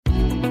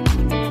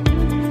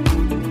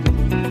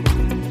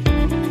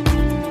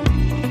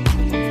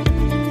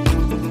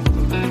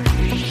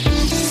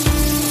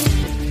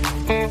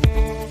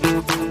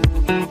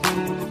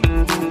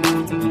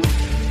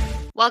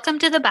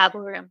the Babble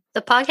Room,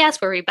 the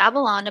podcast where we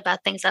babble on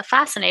about things that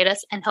fascinate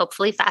us and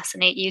hopefully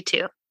fascinate you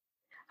too.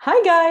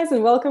 Hi guys,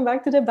 and welcome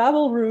back to the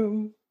Babble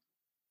Room.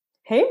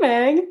 Hey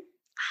Meg.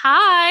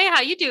 Hi,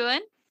 how you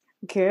doing?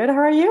 Good, how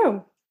are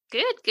you?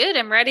 Good.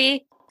 I'm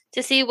ready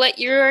to see what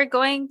you're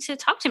going to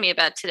talk to me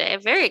about today.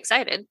 I'm very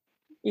excited.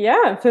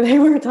 Yeah, today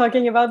we're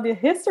talking about the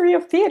history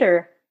of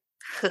theater.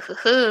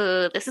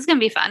 This is going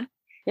to be fun.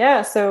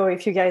 Yeah, so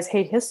if you guys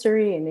hate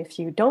history and if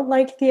you don't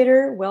like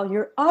theater, well,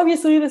 you're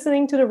obviously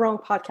listening to the wrong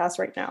podcast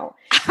right now.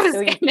 I was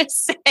going to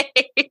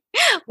say,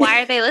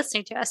 why are they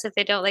listening to us if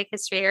they don't like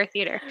history or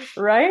theater?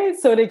 Right?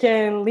 So they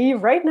can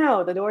leave right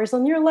now. The door's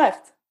on your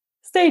left.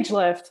 Stage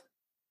left.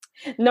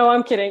 No,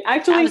 I'm kidding.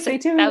 Actually, stay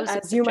tuned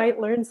as you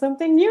might learn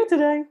something new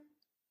today.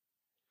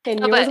 And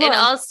but in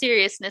all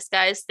seriousness,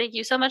 guys, thank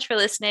you so much for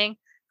listening.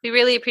 We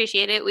really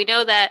appreciate it. We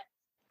know that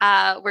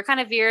we're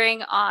kind of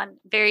veering on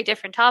very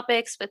different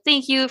topics, but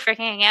thank you for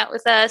hanging out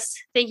with us.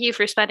 Thank you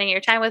for spending your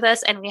time with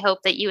us, and we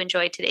hope that you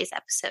enjoyed today's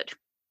episode.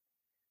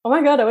 Oh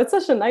my God, that was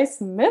such a nice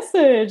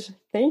message.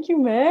 Thank you,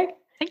 Meg.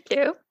 Thank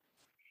you.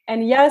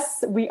 And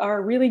yes, we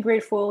are really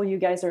grateful you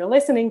guys are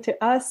listening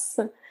to us.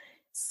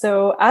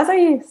 So as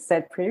I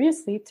said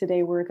previously,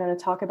 today we're going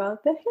to talk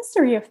about the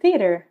history of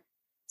theater.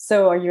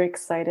 So are you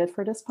excited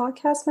for this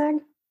podcast,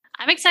 Meg?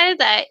 I'm excited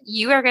that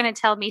you are going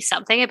to tell me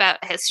something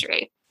about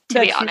history. To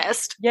be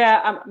honest.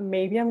 Yeah,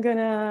 maybe I'm going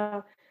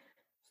to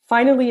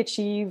finally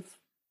achieve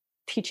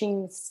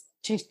teaching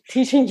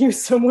you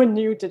someone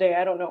new today.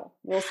 I don't know.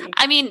 We'll see.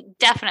 I mean,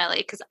 definitely,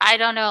 because I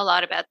don't know a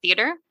lot about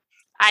theater.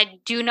 I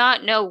do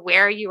not know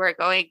where you are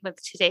going with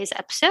today's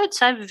episode,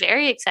 so I'm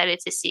very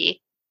excited to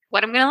see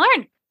what I'm going to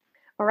learn.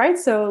 All right,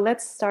 so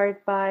let's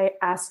start by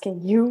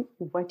asking you,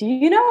 what do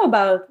you know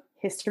about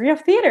history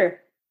of theater?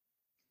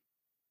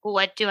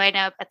 What do I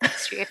know about the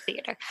history of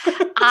theater?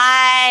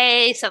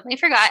 I suddenly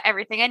forgot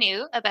everything I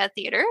knew about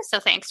theater, so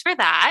thanks for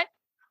that.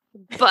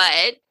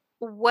 But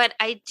what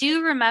I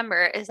do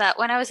remember is that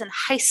when I was in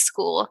high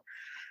school,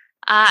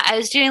 I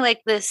was doing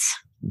like this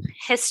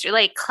history,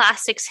 like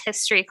classics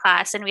history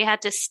class, and we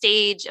had to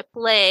stage a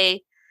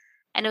play,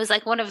 and it was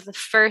like one of the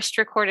first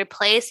recorded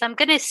plays. So I'm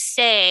going to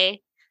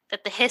say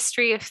that the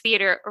history of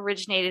theater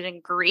originated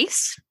in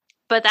Greece.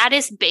 But that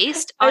is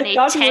based on a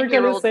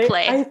 10-year-old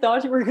play. I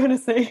thought you were going to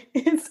say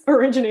it's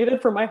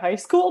originated from my high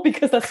school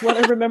because that's what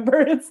I remember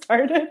it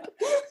started.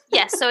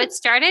 Yes, so it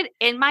started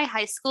in my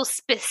high school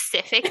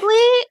specifically.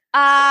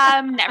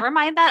 Never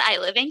mind that I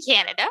live in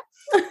Canada.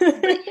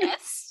 But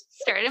yes,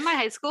 started in my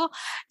high school.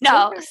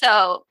 No,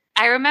 so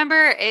I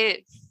remember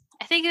it.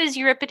 I think it was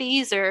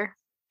Euripides or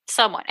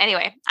someone.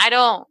 Anyway, I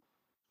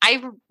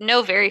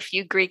know very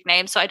few Greek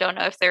names, so I don't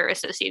know if they're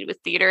associated with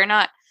theater or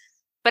not.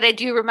 But I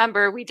do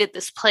remember we did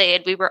this play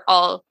and we were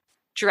all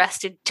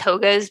dressed in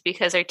togas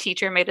because our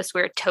teacher made us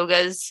wear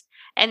togas.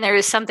 And there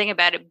was something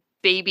about a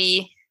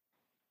baby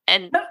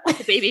and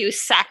the baby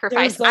was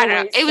sacrificed. I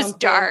don't know. It was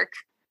dark.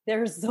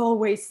 There's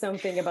always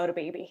something about a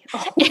baby.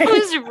 It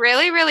was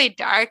really, really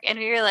dark. And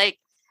we were like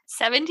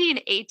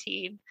 17,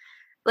 18,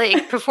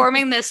 like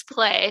performing this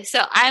play.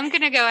 So I'm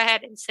going to go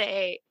ahead and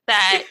say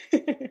that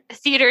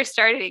theater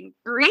started in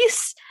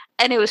Greece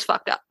and it was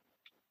fucked up.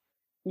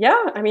 Yeah,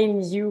 I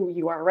mean,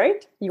 you are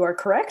right. You are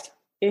correct.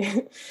 Ding,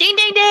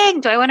 ding,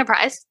 ding. Do I win a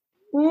prize?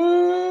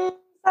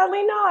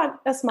 Sadly not.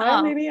 A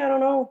smile, maybe. I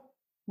don't know.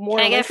 More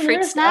Can I get a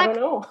fruit snack? I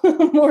don't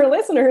know. More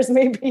listeners,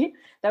 maybe.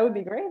 That would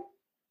be great.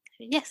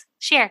 Yes.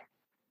 Share,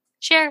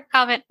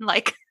 comment, and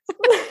like.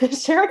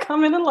 Share,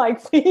 comment, and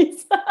like,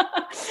 please.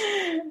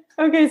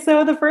 Okay,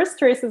 so the first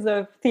traces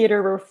of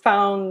theater were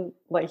found,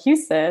 like you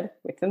said,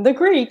 within the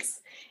Greeks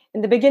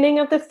in the beginning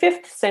of the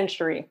 5th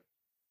century.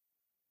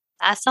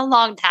 That's a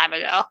long time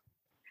ago.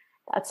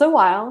 That's a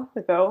while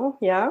ago,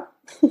 yeah.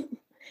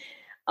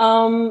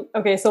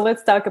 Okay, so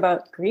let's talk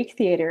about Greek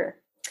theater.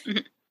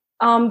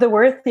 Mm-hmm. The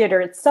word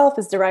theater itself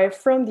is derived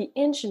from the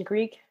ancient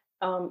Greek.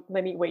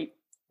 Let me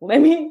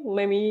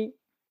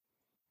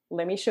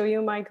show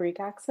you my Greek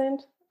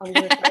accent. I'm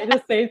going to try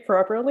to say it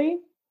properly.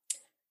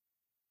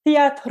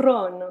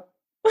 Theatron.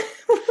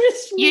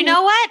 You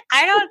know what?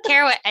 I don't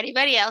care what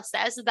anybody else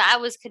says. That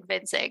was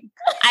convincing.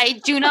 I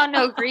do not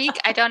know Greek.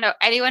 I don't know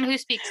anyone who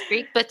speaks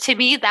Greek, but to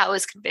me, that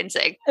was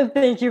convincing.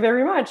 Thank you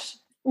very much.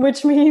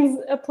 Which means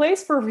a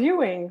place for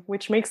viewing,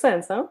 which makes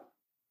sense, huh?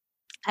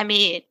 I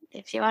mean,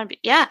 if you want to be,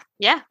 yeah,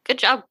 good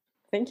job.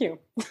 Thank you.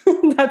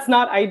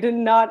 I did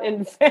not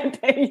invent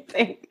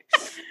anything.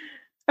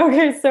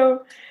 Okay,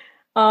 so,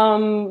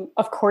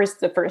 of course,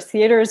 the first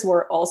theaters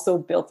were also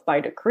built by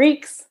the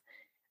Greeks.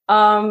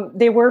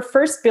 They were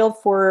first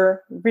built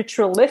for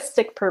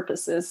ritualistic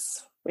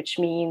purposes, which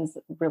means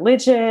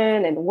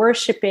religion and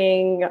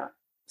worshiping,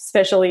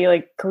 especially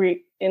like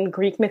Greek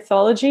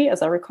mythology,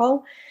 as I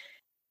recall.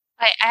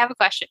 I have a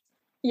question.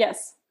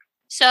 Yes.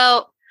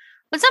 So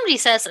when somebody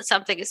says that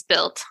something is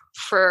built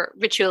for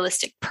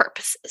ritualistic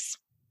purposes,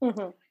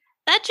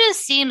 that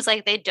just seems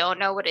like they don't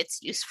know what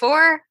it's used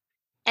for.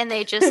 And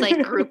they just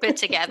like group it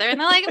together and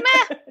they're like,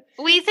 meh,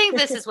 we think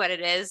this is what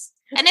it is.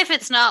 And if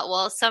it's not,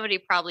 well, somebody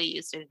probably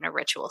used it in a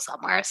ritual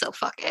somewhere, so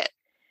fuck it.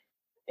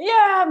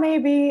 Yeah,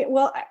 maybe.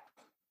 Well,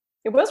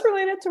 it was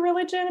related to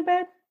religion a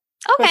bit.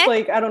 But Okay.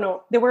 like, I don't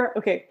know. They were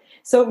okay.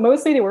 So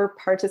mostly they were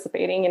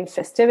participating in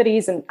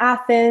festivities in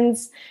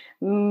Athens,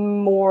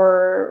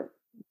 more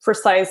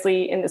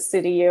precisely in the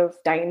city of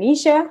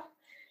Dionysia,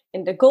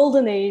 in the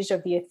golden age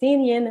of the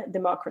Athenian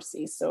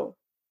democracy. So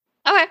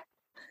Okay.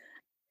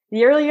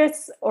 the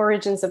earliest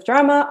origins of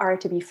drama are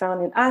to be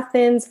found in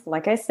Athens,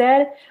 like I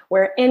said,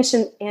 where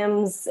ancient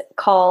hymns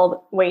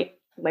called, wait,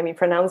 let me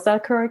pronounce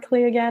that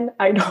correctly again.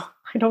 I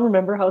don't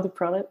remember how to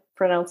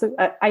pronounce it.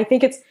 I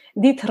think it's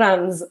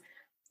ditrans.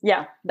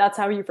 Yeah, that's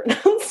how you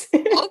pronounce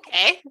it.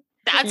 Okay.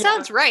 That Yeah.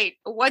 sounds right.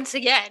 Once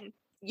again.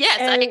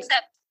 Yes, I And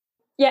accept.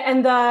 yeah,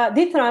 and the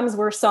ditrams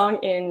were sung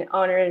not in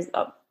honors,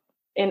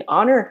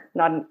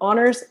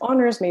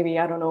 maybe,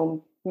 I don't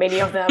know,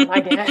 many of them, I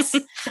guess.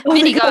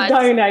 Many gods,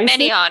 Dionysus.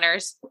 many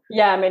honors.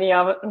 Yeah, many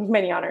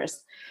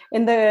honors.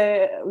 And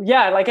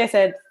like I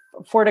said,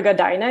 for the god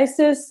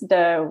Dionysus,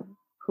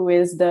 who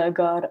is the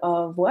god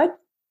of what?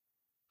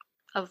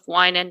 Of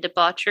wine and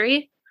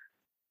debauchery.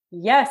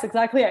 Yes,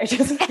 exactly. I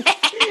just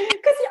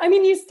because I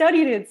mean you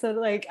studied it, so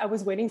like I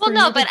was waiting for Well, you.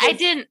 no, but I tell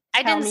didn't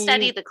me-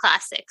 study the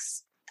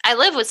classics. I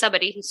live with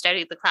somebody who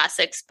studied the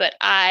classics, but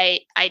I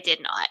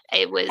did not.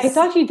 It was I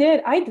thought you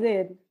did. I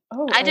did.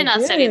 Oh, I did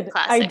not study the I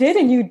classics. did,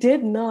 and you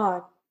did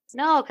not.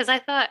 No, because I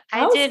thought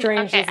How I did.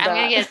 strange Okay, is I'm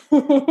gonna that?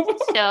 get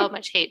so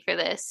much hate for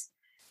this.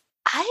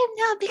 I am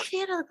not a big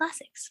fan of the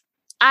classics.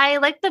 I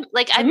like them.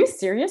 Like Are I'm you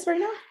serious right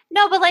now?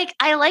 no, but like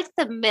I like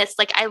the myths.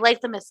 Like I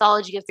like the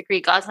mythology of the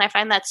Greek gods, and I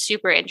find that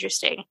super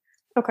interesting.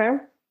 Okay.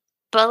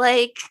 But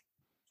like,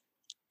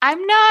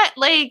 I'm not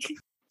like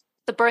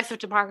the birth of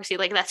democracy.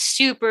 Like that's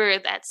super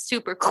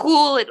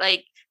cool. It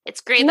like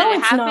it's great No, that it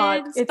it's happens.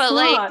 not. It's but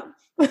like not.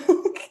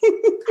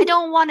 I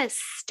don't want to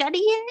study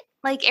it.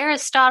 Like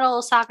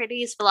Aristotle,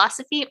 Socrates,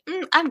 philosophy.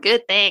 I'm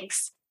good,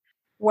 thanks.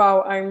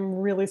 Wow, I'm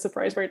really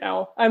surprised right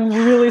now. I'm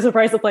really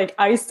surprised that like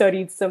I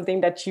studied something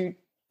that you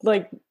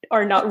like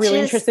are not really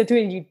interested to,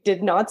 and you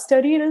did not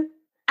study it.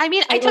 I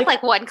mean, I took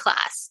like one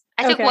class.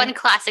 I took one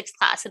classics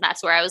class, and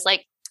that's where I was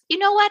like, you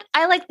know what?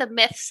 I like the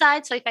myth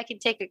side, so if I can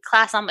take a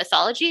class on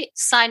mythology,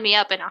 sign me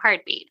up in a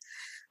heartbeat.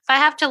 If I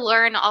have to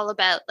learn all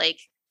about like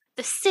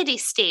the city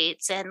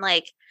states and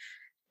like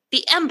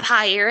the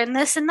empire and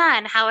this and that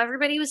and how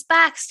everybody was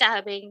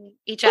backstabbing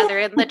each other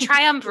and the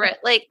triumvirate,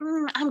 like,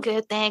 I'm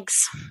good,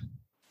 thanks.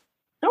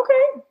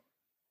 Okay.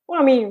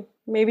 Well, I mean,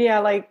 maybe I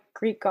like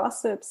Greek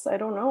gossips. I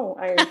don't know.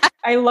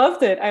 I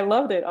loved it. I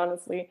loved it,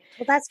 honestly.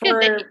 Well, that's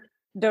good. That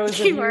Those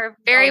you are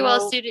very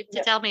well suited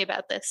to tell me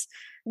about this.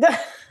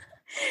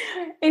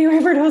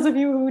 Anyway, for those of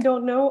you who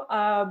don't know,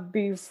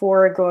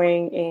 before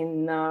going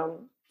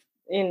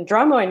in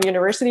drama in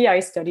university, I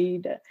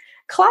studied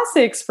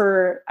classics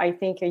for I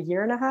think a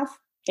year and a half.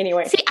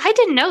 Anyway, see, I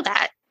didn't know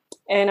that,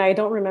 and I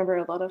don't remember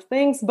a lot of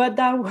things, but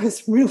that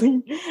was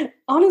really,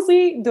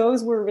 honestly,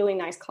 those were really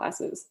nice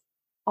classes.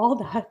 All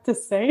that to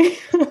say,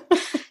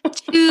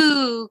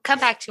 to come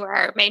back to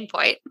our main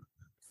point.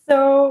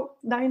 So,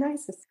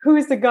 Dionysus, who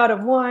is the god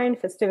of wine,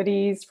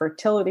 festivities,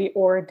 fertility,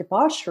 or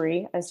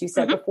debauchery, as you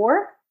said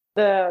before.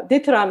 The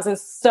dithyrambs and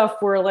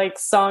stuff were like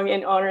sung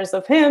in honors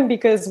of him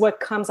because what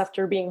comes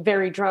after being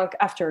very drunk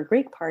after a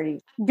Greek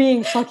party?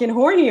 Being fucking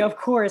horny, of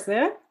course,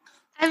 eh?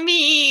 I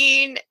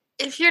mean,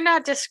 if you're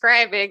not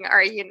describing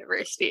our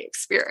university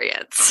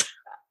experience.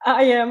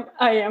 I am.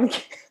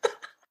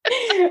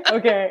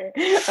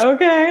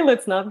 Okay,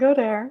 let's not go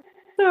there.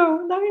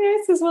 So,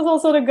 Dionysus was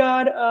also the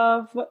god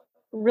of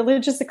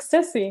religious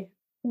ecstasy,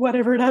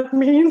 whatever that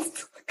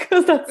means.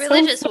 Because that's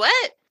religious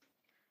what?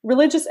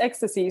 Religious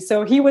ecstasy.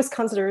 So he was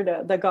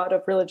considered the god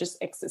of religious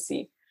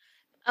ecstasy.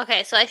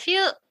 Okay, so I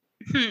feel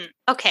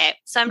okay.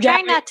 So I'm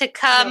trying not to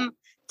come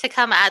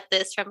at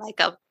this from like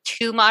a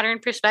too modern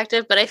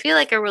perspective, but I feel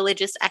like a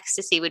religious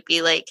ecstasy would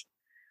be like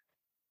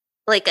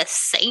a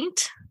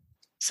saint.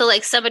 So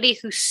like somebody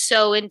who's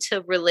so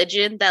into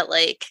religion that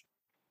like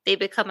they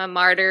become a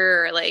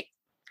martyr, or like,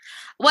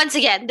 once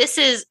again, this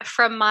is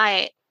from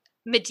my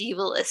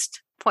medievalist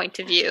point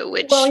of view,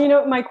 which,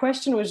 well, my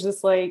question was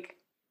just like,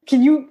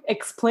 can you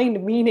explain the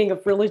meaning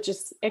of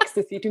religious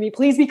ecstasy to me,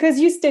 please? Because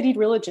you studied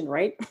religion,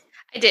 right?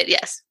 I did,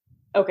 yes.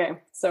 Okay,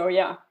 so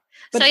yeah.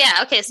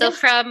 So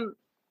from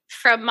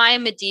my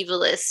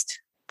medievalist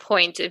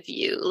point of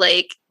view,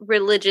 like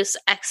religious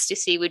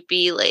ecstasy would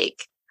be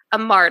like a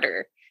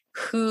martyr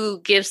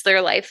who gives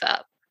their life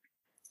up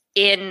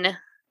in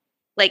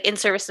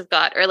service of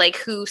God, or like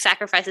who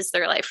sacrifices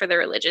their life for their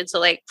religion. So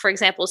like, for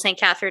example, St.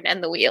 Catherine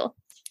and the Wheel.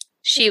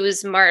 She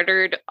was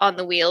martyred on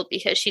the wheel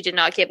because she did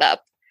not give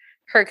up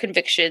her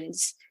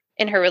convictions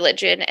in her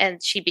religion,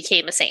 and she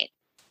became a saint.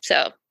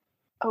 So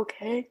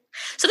okay.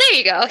 So there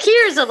you go.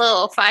 Here's a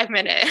little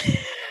 5-minute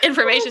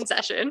information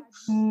session.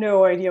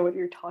 No idea what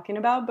you're talking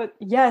about, but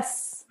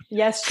yes,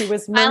 she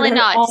was smiling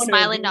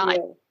nod.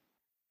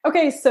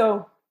 Okay,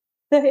 so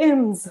the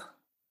hymns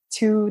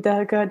to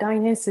the god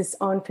Dionysus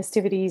on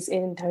festivities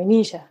in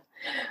Dionysia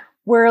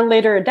were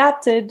later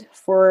adapted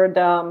for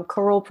the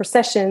choral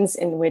processions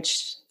in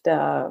which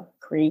the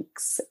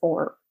Greeks,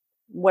 or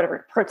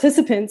whatever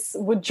participants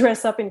would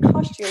dress up in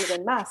costumes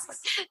and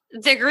masks.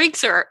 The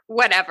Greeks or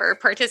whatever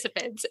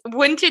participants.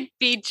 Wouldn't it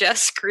be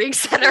just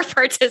Greeks that are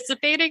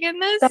participating in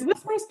this? That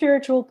was my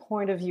spiritual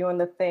point of view on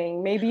the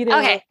thing. Maybe there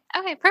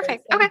Okay,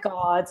 perfect. were Okay.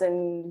 gods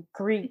and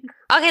Greek.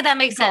 Okay, that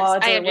makes sense.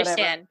 gods I or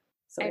understand.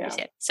 So, I yeah.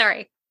 understand.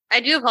 Sorry. I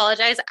do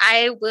apologize.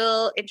 I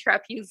will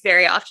interrupt you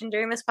very often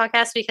during this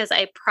podcast because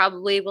I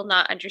probably will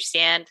not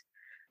understand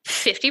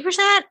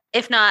 50%,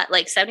 if not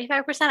like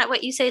 75% of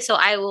what you say. So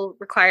I will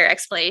require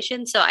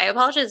explanation. So I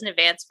apologize in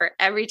advance for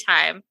every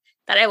time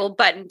that I will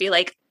butt and be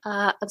like,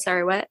 I'm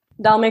sorry, what?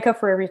 That'll make up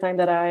for every time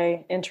that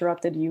I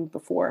interrupted you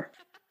before,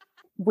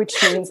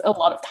 which means a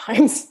lot of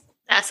times.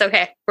 That's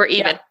okay. We're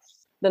even. Yeah.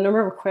 The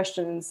number of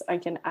questions I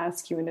can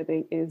ask you in a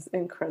day is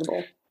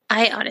incredible.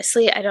 I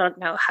don't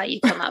know how you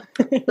come up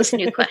with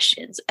new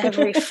questions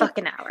every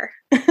fucking hour.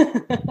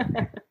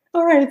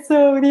 All right.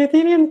 So the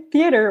Athenian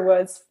theater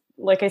was,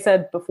 like I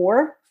said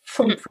before,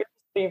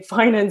 previously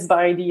financed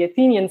by the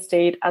Athenian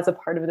state as a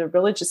part of the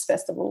religious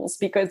festivals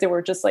because they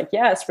were just like,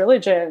 yes,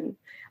 religion,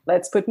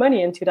 let's put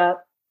money into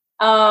that.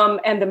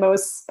 And the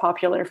most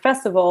popular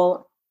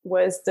festival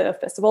was the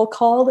festival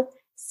called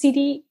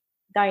City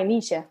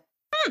Dionysia.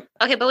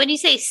 Okay, but when you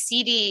say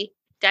seedy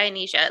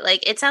Dionysia,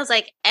 like it sounds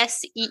like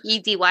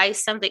Seedy,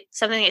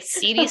 something that's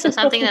seedy, so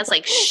something that's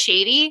like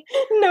shady.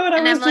 No,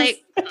 and I'm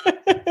like,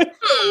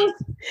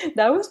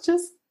 that was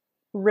just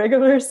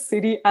regular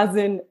city, as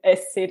in a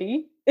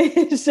city.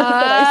 It's just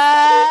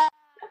that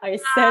I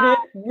said it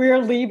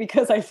weirdly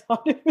because I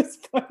thought it was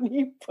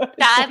funny. But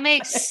that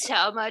makes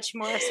so much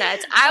more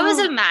sense. I was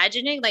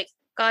imagining like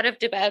God of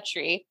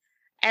debauchery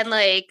and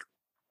like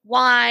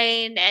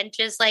wine and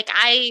just like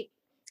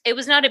it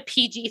was not a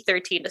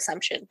PG-13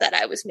 assumption that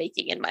I was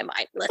making in my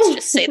mind. Let's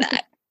just say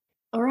that.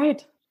 All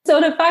right. So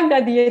the fact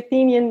that the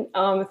Athenian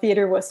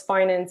theater was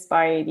financed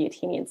by the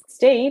Athenian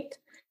state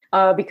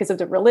because of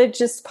the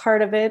religious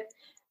part of it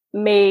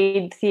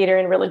made theater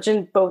and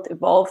religion both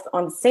evolve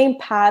on the same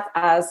path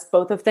as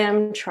both of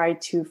them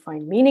tried to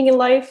find meaning in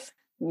life,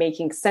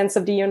 making sense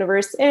of the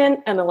universe, and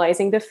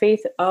analyzing the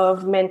faith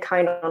of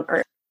mankind on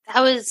Earth.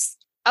 That was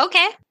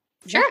okay.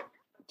 Sure.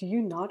 Do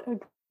you not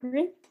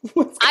agree?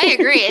 I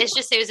agree. It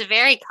was a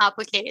very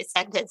complicated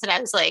sentence. And I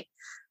was like,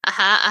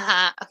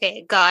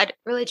 okay, God,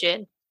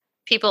 religion,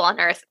 people on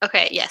earth.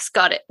 Okay, yes,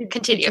 got it.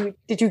 Continue.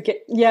 Did you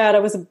get,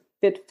 that was a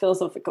bit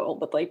philosophical,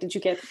 but like, did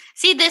you get...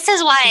 See, this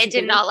is why I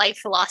did not like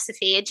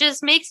philosophy. It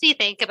just makes me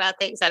think about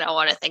things I don't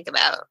want to think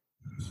about.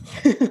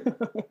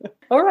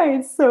 All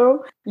right,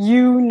 so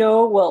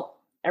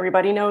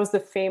everybody knows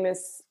the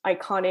famous,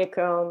 iconic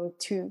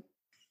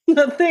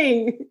the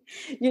thing.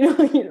 You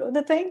know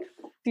the thing?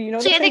 Do you know?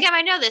 See, I think I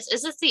might know this.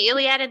 Is this the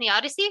Iliad and the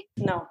Odyssey?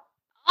 No.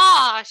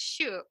 Oh,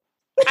 shoot.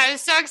 I was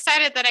so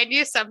excited that I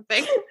knew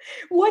something.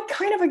 What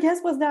kind of a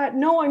guess was that?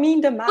 No, I mean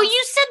the math. Well,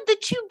 you said the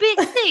two big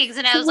things,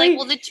 and I was like,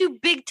 well, the two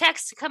big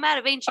texts to come out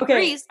of ancient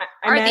Greece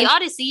are the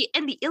Odyssey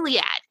and the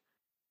Iliad.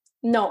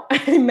 No,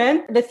 I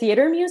meant the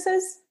theater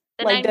muses.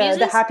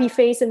 The happy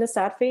face and the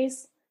sad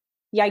face.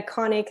 The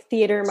iconic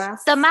theater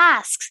masks. The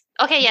masks.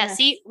 Okay, yeah.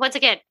 See, once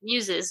again,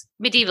 muses,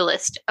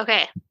 medievalist.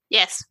 Okay,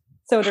 yes.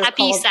 So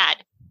happy,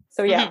 sad.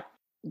 So yeah,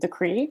 the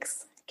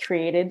Greeks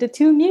created the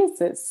two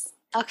muses.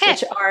 Okay.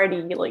 Which are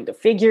the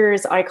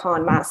figures,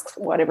 icon, masks,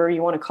 whatever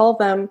you want to call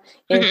them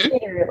in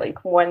theater,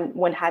 like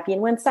one happy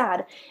and one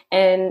sad.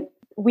 And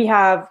we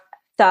have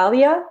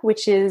Thalia,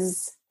 which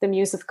is the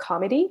muse of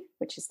comedy,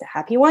 which is the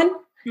happy one.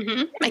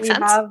 Makes sense.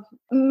 We have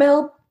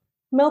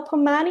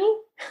Melpomene,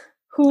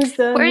 who's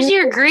the... Where's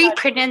your Greek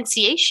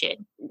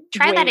pronunciation?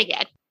 Try that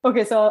again.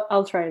 Okay, so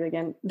I'll try it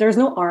again. There's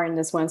no R in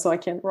this one, so I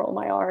can't roll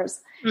my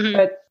R's.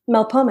 But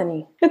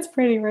Melpomene, it's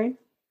pretty, right?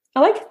 I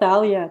like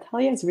Thalia.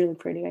 Thalia is really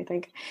pretty, I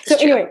think.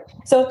 Anyway,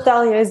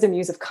 Thalia is the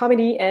muse of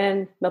comedy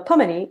and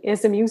Melpomene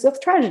is the muse of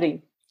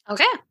tragedy.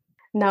 Okay.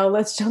 Now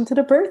let's jump to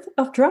the birth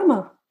of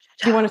drama.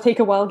 Do you want to take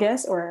a wild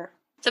guess or?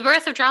 The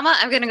birth of drama,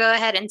 I'm going to go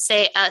ahead and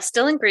say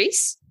still in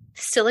Greece.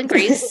 Still in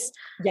Greece.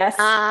 Yes.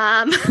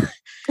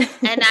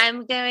 And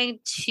I'm going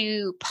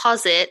to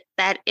posit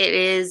that it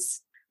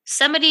is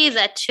somebody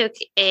that took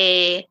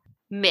a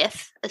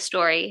myth, a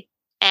story,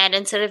 and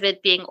instead of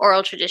it being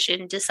oral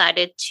tradition,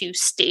 decided to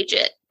stage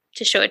it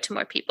to show it to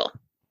more people.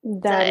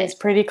 That is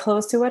pretty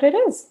close to what it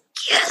is.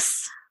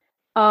 Yes.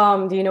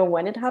 Do you know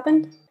when it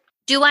happened?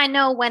 Do I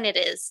know when it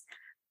is?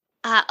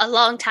 A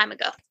long time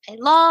ago. A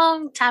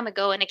long time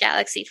ago in a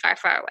galaxy far,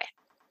 far away.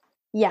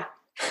 Yeah.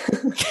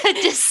 The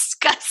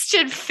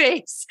disgusted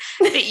face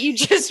that you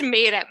just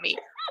made at me.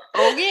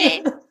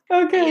 Okay.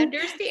 Okay. I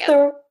understand.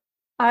 So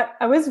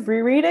I was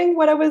rereading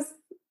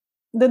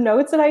the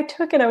notes that I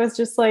took, and I was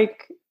just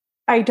like,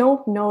 I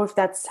don't know if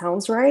that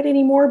sounds right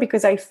anymore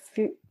because I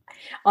feel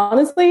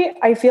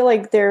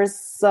like there's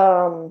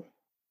some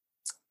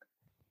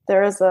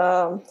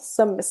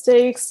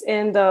mistakes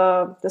in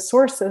the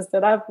sources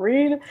that I've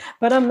read,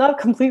 but I'm not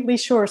completely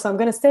sure. So I'm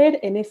going to say it.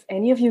 And if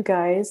any of you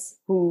guys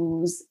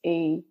who's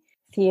a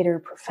theater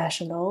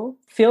professional.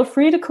 Feel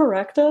free to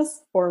correct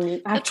us or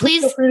me. Actually,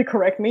 feel free to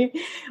correct me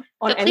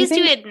on please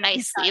anything. Do it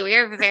nicely. We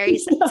are very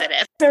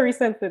sensitive. Very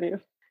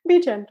sensitive. Be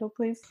gentle,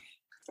 please.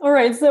 All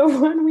right. So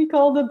when we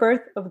call the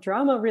birth of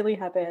drama really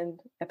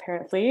happened,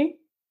 apparently.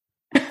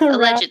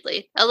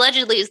 Allegedly.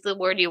 Allegedly is the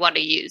word you want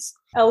to use.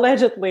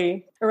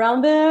 Allegedly.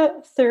 Around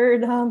the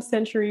 3rd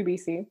century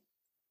BC.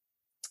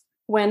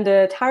 When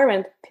the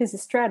tyrant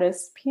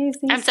Pisistratus.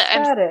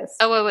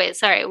 Wait.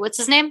 Sorry. What's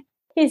his name?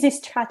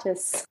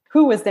 Pisistratus,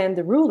 who was then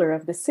the ruler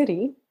of the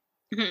city,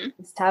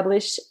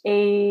 established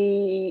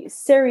a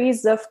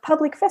series of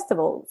public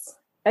festivals.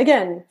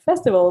 Again,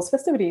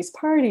 festivities,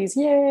 parties,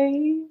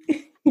 yay!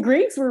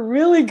 Greeks were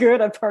really good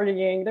at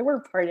partying. They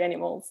were party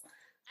animals.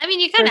 I mean,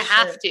 you kind of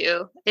have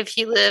to if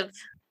you live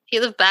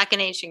back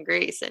in ancient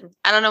Greece, and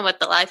I don't know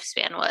what the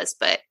lifespan was,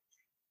 but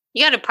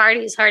you got to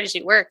party as hard as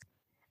you work.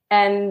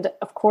 And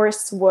of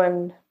course,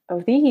 one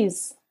of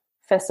these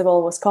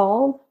festival was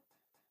called.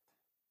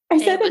 I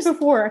said it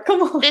before.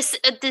 Come on. This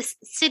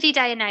City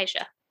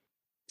Dionysia.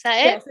 Is that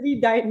it? Yeah, City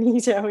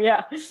Dionysia.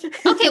 Yeah.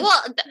 Okay.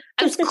 Well,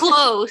 I was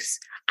close.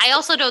 I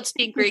also don't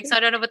speak Greek, so I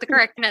don't know what the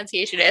correct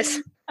pronunciation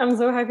is. I'm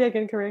so happy I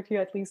can correct you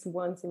at least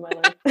once in my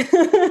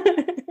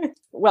life.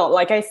 Well,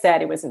 like I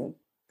said, it was in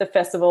the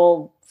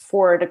festival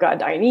for the god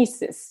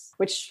Dionysus,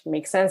 which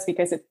makes sense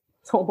because it's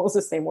almost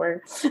the same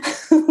word. I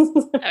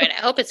mean, I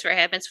hope it's for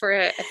him. It's for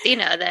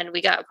Athena, then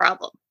we got a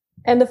problem.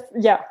 And the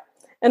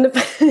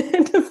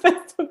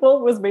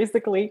festival was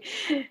basically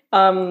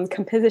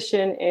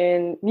composition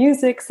in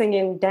music,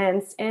 singing,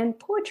 dance, and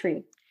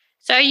poetry.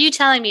 So are you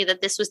telling me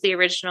that this was the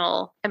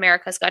original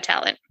America's Got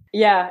Talent?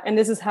 Yeah, and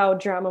this is how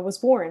drama was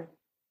born.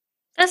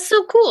 That's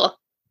so cool.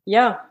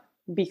 Yeah,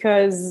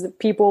 because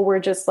people were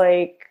just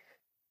like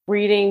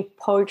reading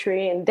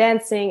poetry and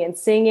dancing and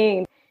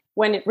singing.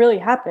 When it really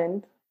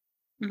happened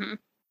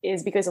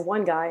is because of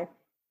one guy.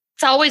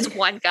 It's always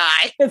one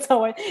guy. It's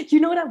always, you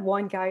know, that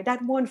one guy,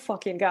 that one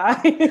fucking guy.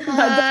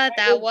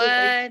 that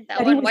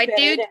one white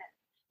dude.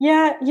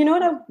 Yeah, you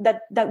know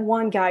that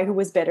one guy who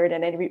was better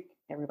than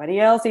everybody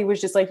else. He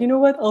was just like, you know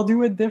what? I'll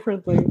do it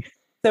differently.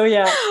 So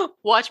yeah.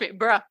 Watch me,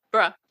 bruh.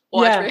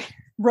 Watch me.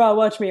 Bruh,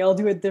 watch me. I'll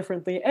do it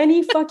differently. And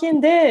he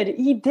fucking did.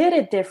 He did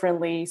it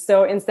differently.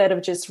 So instead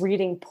of just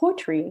reading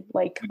poetry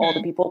like all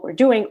the people were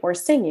doing or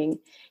singing,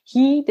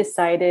 he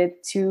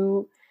decided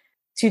to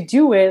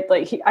do it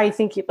like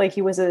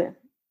he was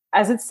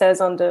as it says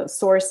on the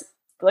source,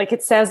 like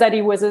it says that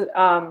he was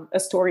a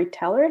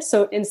storyteller.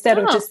 So instead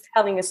of just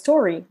telling a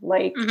story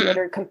like the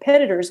other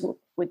competitors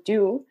would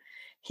do,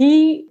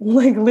 he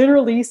like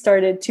literally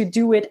started to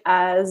do it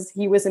as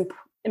he was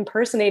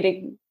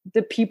impersonating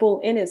the people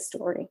in his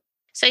story.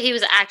 So he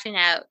was acting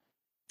out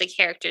the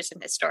characters in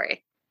his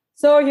story.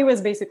 So he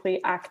was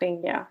basically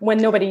acting, when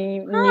nobody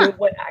knew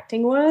what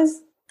acting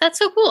was. That's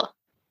so cool.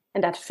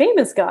 And that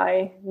famous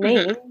guy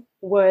name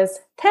was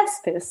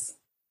Thespis.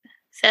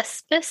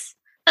 Thespis?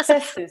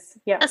 Thespis,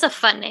 yeah. That's a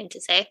fun name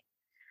to say.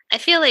 I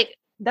feel like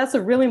that's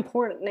a really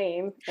important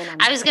name.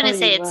 And I was going to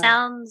say it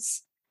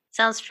sounds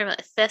familiar.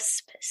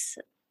 Thespis.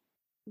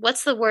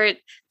 What's the word?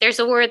 There's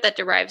a word that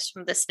derives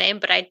from this name,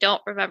 but I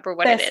don't remember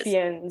what it is.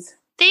 Thespians.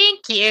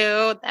 Thank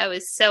you. That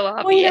was so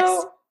obvious. Well, you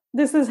know,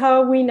 this is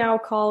how we now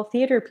call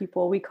theater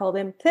people. We call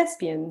them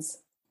thespians.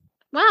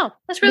 Wow,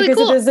 that's really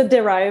cool. Because it is a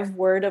derived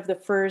word of the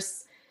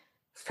first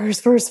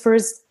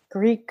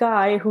Greek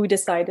guy who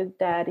decided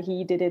that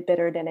he did it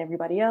better than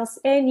everybody else,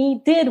 and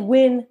he did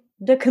win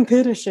the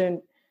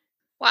competition.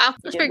 Wow,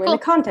 that's pretty cool. Win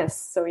the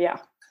contest. So yeah.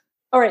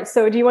 All right.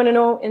 So do you want to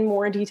know in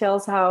more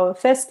details how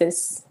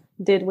Thespis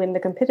did win the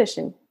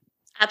competition?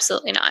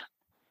 Absolutely not.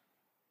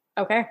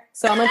 Okay,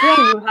 so I'm gonna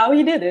tell you how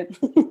he did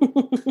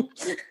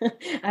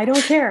it. I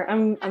don't care.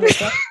 I'm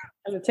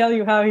gonna tell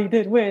you how he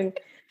did win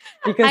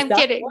because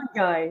kidding.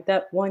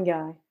 That one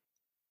guy.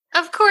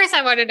 Of course,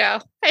 I want to know.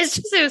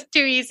 It was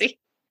too easy.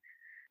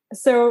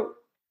 So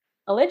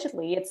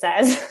allegedly, it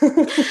says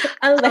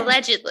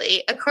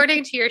allegedly,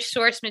 according to your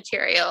source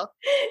material,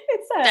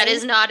 it says that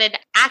is not an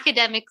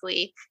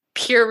academically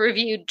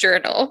peer-reviewed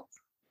journal.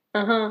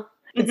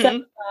 It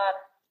says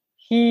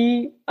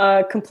he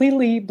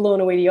completely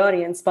blown away the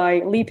audience by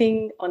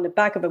leaping on the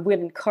back of a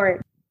wooden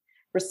cart,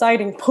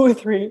 reciting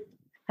poetry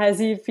as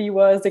if he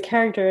was the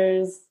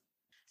characters.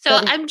 So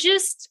I'm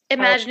just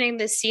imagining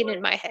this scene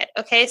in my head.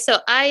 Okay, so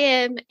I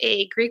am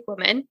a Greek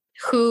woman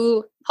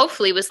who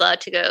hopefully was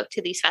allowed to go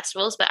to these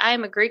festivals, but I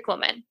am a Greek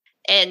woman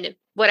in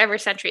whatever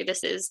century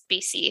this is,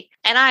 BC.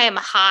 And I am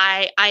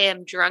high, I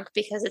am drunk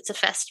because it's a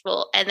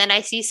festival. And then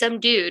I see some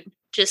dude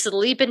just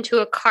leap into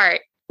a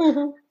cart.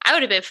 I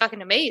would have been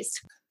fucking amazed.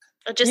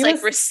 Just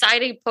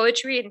reciting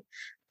poetry and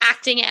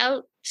acting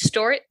out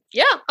story.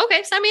 Yeah,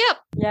 okay, sign me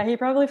up. Yeah, he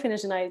probably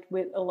finished the night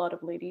with a lot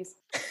of ladies.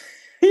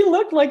 He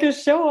looked like a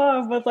show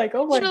off, but like,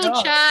 oh my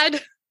god.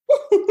 Chad.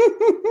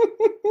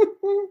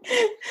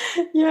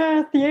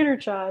 Yeah, theater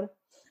Chad.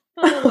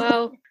 Oh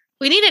wow.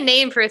 We need a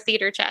name for a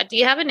theater Chad. Do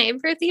you have a name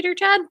for a theater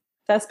Chad?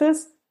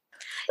 Thespis?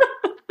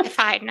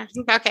 Fine.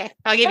 Okay,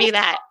 I'll give you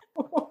that.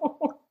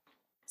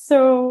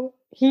 So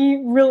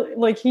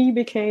he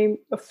became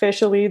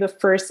officially the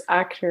first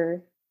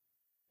actor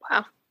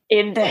Wow.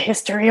 in the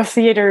history of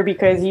theater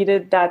because he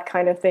did that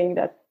kind of thing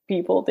that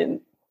people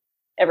didn't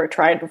ever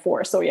try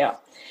before. So yeah.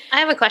 I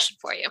have a question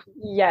for you.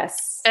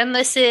 Yes. And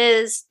this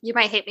is, you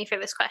might hate me for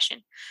this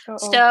question.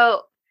 Uh-oh.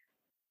 So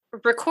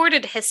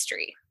recorded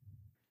history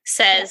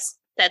says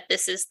that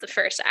this is the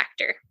first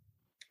actor.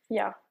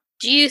 Yeah.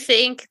 Do you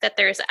think that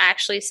there's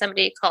actually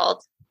somebody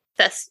called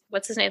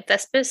what's his name?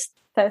 Thespis?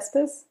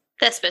 Thespis?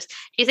 Thespis. Do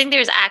you think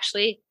there's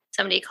actually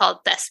somebody called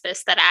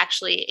Thespis that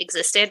actually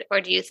existed? Or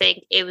do you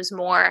think it was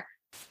more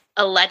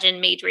a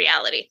legend made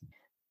reality?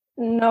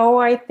 No,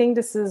 I think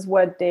this is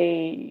what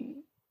they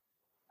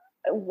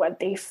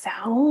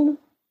found.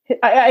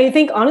 I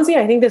think honestly,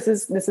 I think this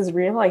is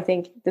real. I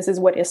think this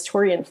is what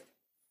historians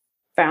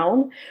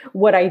found.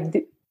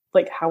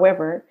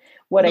 However,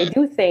 what I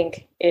do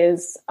think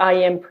is I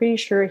am pretty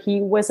sure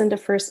he wasn't the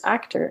first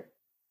actor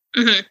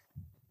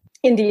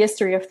in the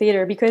history of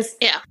theater because,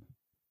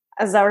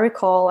 as I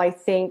recall, I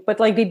think,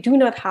 but like they do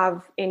not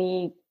have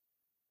any.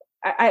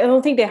 I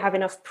don't think they have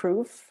enough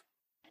proof.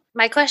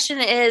 My question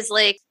is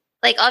like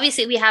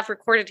obviously we have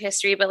recorded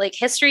history, but like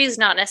history is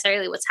not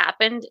necessarily what's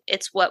happened;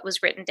 it's what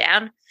was written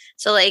down.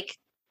 So like,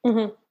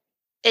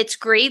 it's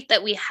great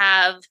that we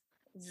have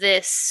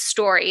this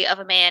story of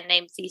a man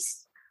named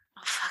Theseus.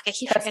 Oh fuck! I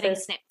keep forgetting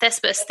his name.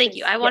 Thespis. Thank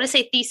you. I want to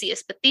say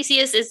Theseus, but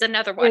Theseus is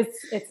another one.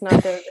 It's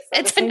not the.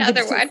 It's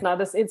another one. It's not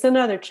this. It's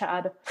another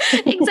Chad.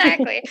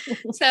 Exactly.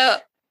 So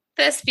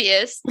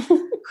Thespius,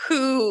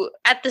 who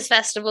at this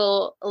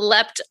festival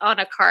leapt on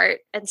a cart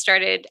and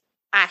started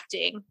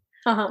acting.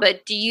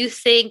 But do you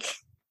think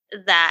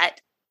that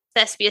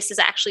Thespius is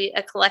actually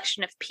a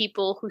collection of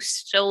people who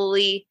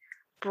solely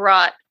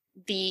brought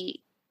the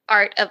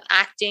art of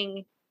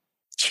acting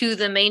to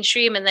the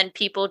mainstream, and then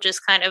people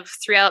just kind of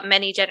throughout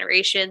many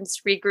generations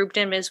regrouped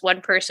him as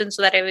one person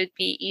so that it would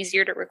be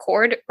easier to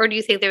record? Or do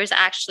you think there was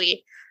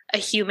actually a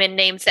human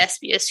named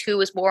Thespius who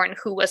was born,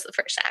 who was the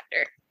first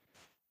actor?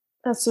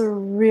 That's a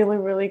really,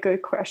 really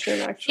good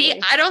question, actually.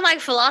 See, I don't like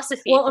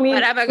philosophy, but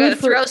I'm going to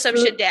throw some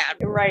shit down.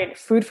 Right.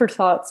 Food for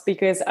thoughts,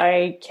 because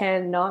I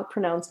cannot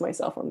pronounce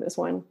myself on this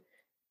one.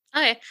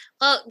 Okay.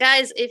 Well,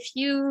 guys, if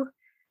you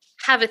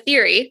have a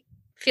theory,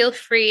 feel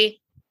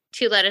free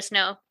to let us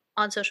know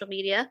on social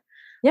media.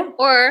 Yeah.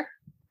 Or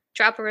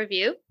drop a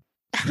review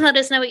and let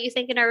us know what you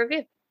think in our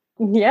review.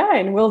 Yeah,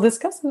 and we'll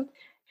discuss it.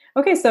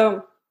 Okay,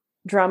 so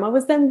drama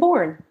was then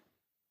born.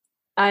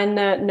 And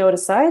note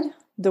aside,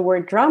 the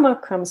word drama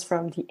comes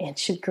from the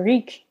ancient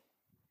Greek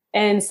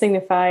and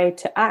signified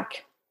to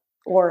act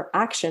or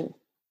action.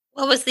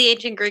 What was the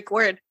ancient Greek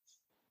word?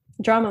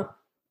 Drama.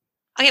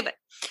 Okay, but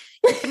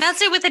you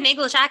pronounce it with an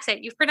English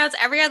accent. You've pronounced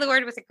every other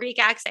word with a Greek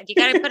accent. You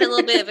got to put a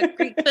little bit of a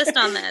Greek twist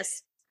on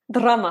this.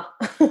 Drama.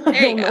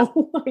 There you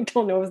go. I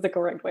don't know if it's the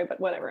correct way, but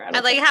whatever. I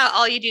like how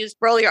all you do is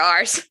roll your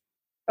R's.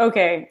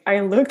 Okay, I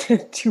looked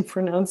into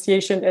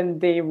pronunciation and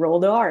they roll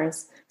the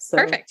R's. So.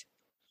 Perfect.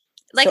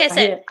 Like I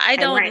said, I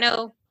don't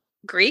know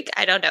Greek.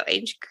 I don't know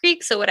ancient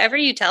Greek. So whatever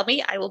you tell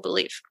me, I will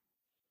believe.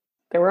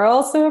 There were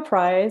also a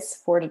prize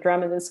for the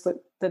dramatist with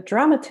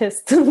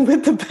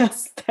the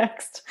best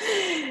text.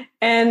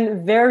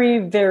 And very,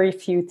 very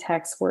few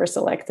texts were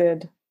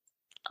selected.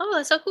 Oh,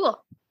 that's so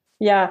cool.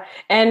 Yeah.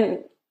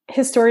 And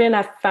historian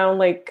have found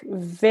like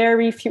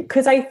very few,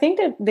 because I think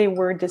that they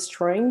were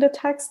destroying the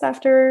text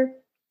after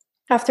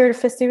the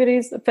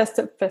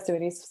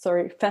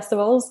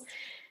festivals.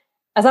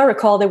 As I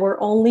recall, they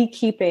were only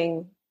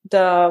keeping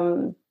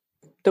the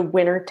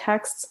winner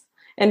texts,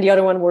 and the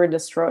other one were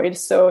destroyed.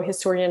 So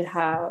historians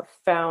have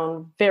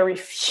found very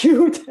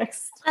few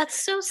texts. That's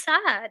so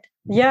sad.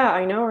 Yeah,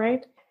 I know,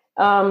 right?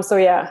 So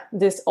yeah,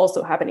 this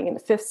also happening in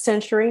the 5th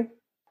century.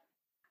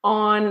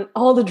 On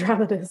all the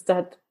dramatists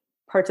that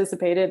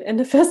participated in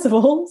the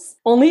festivals,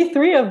 only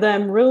 3 of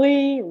them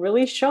really,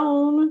 really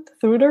shone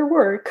through their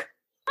work.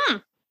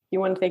 You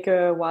want to take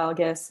a wild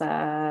guess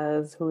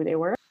as who they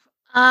were?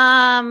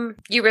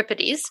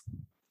 Euripides.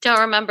 Don't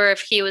remember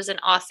if he was an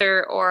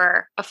author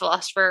or a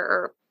philosopher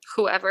or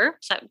whoever.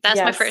 So that's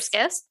my first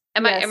guess.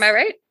 Am I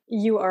right?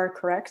 You are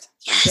correct.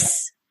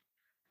 Yes.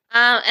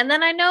 Yeah. And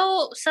then I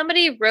know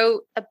somebody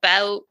wrote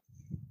about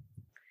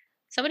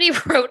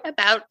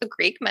a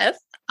Greek myth.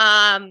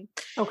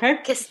 Okay.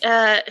 Because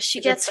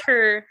she gets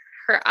her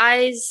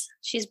eyes.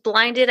 She's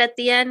blinded at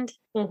the end.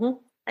 Mm-hmm.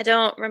 I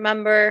don't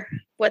remember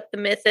what the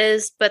myth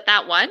is, but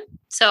that one.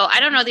 So I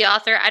don't know the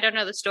author. I don't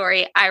know the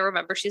story. I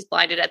remember she's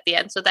blinded at the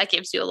end. So that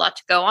gives you a lot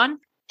to go on.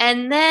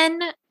 And then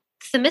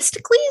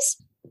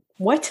Themistocles?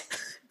 What?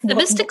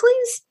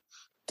 Themistocles?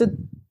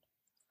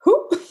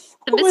 Who?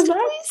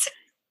 Themistocles?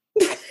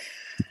 I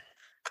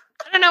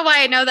don't know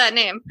why I know that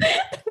name.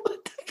 I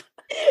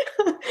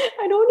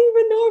don't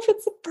even know if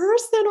it's a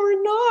person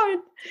or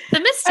not.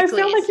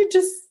 Themistocles.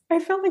 I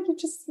felt like you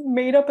just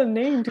made up a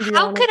name.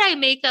 How could I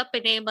make up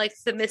a name like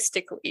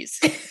Themistocles?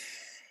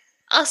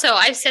 Also,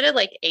 I've said it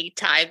like 8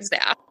 times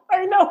now.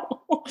 I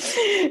know.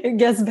 It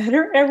gets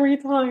better every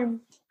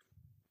time.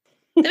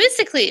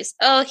 Themistocles.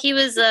 Oh, he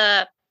was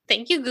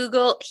thank you,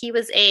 Google. He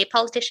was a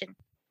politician.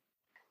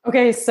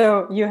 Okay,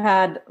 so you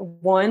had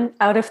 1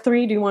 out of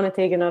 3. Do you want to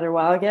take another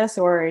wild guess,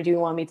 or do you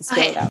want me to spell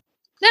it out?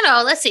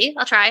 No, let's see.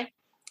 I'll try.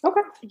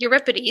 Okay.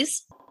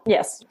 Euripides.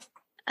 Yes.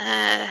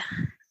 I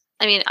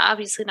mean,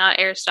 obviously not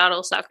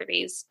Aristotle,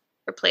 Socrates,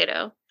 or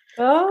Plato.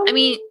 I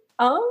mean,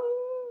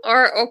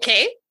 or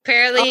okay,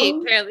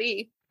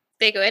 apparently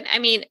they go in. I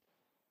mean,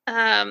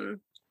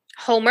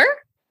 Homer.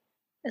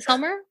 Is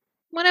Homer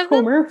one of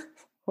them?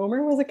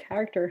 Homer was a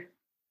character.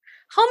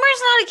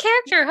 Homer's not a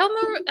character.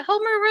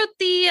 Homer wrote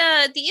the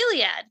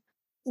Iliad.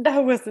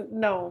 That wasn't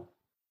no.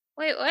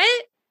 Wait,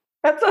 what?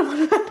 That's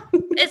not.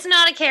 It's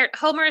not a character.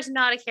 Homer is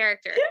not a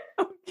character.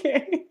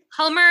 Okay.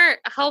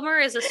 Homer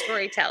is a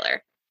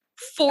storyteller,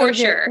 for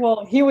sure.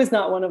 Well, he was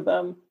not one of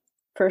them.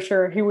 For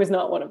sure, he was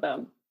not one of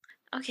them.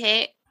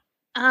 Okay.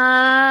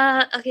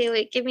 Okay.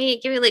 Wait. Give me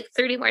like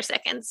 30 more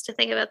seconds to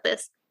think about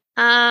this.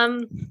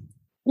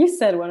 You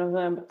said one of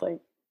them, but like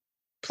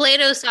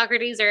Plato,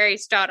 Socrates, or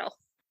Aristotle.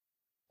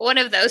 One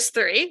of those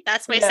three.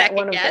 That's my second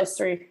one guess. One of those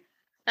three.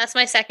 That's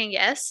my second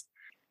guess.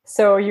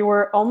 So you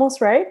were almost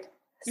right.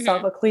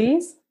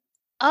 Sophocles.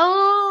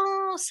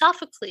 Oh,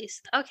 Sophocles.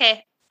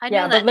 Okay. I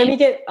know that.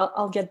 But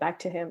I'll get back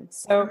to him.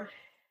 So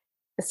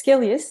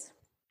Aeschylus.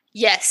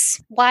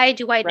 Yes. Why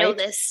do I know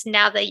this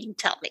now that you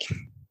tell me?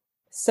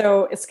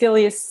 So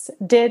Aeschylus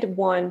did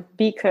one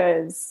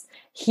because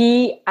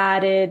he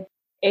added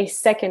a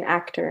second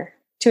actor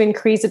to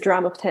increase the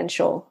drama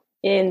potential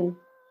in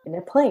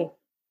a play.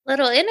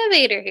 Little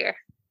innovator here.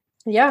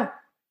 Yeah,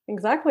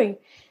 exactly.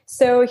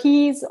 So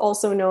he's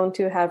also known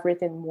to have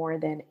written more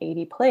than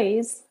 80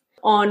 plays,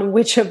 on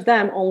which of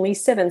them only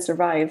 7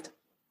 survived.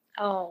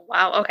 Oh,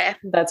 wow. Okay.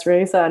 That's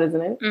really sad,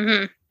 isn't it?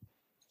 Mm-hmm.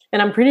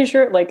 And I'm pretty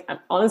sure,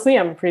 honestly,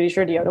 I'm pretty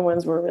sure the other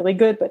ones were really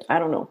good, but I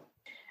don't know.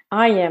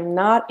 I am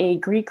not a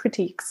Greek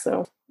critique,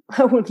 so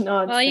I would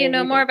not. Well, you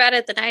know more about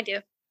it than I do.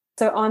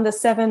 So on the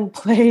 7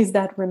 plays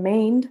that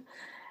remained,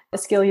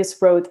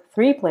 Aeschylus wrote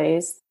 3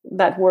 plays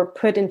that were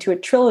put into a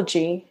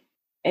trilogy,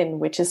 in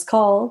which is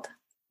called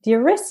the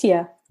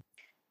Oresteia.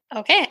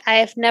 Okay, I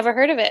have never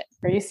heard of it.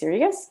 Are you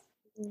serious?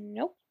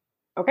 Nope.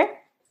 Okay.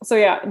 So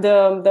yeah,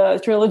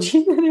 the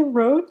trilogy that he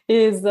wrote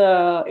is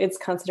it's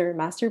considered a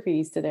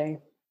masterpiece today.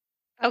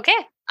 Okay,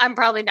 I'm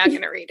probably not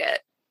going to read it.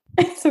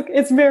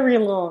 It's very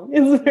long.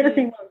 It's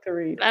very long to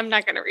read. I'm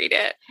not going to read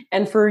it.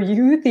 And for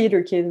you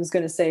theater kids who's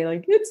going to say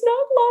it's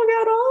not long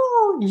at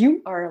all,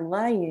 you are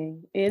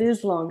lying. It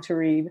is long to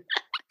read.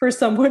 For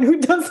someone who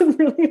doesn't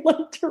really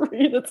like to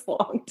read, it's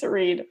long to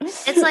read.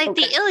 It's like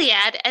the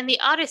Iliad and the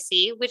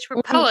Odyssey, which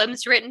were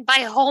poems written by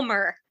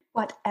Homer.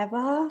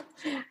 Whatever.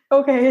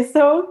 Okay,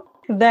 so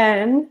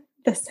then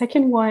the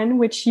second one,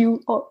 which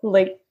you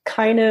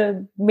kind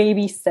of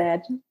maybe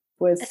said,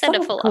 was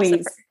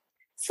Sophocles.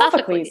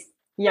 Sophocles.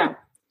 Yeah.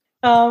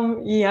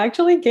 He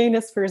actually gained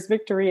his first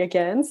victory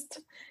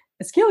against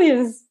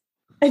Aeschylus.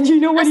 And you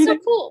know what he did?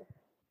 That's so cool.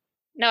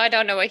 No, I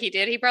don't know what he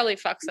did. He probably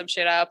fucked some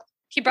shit up.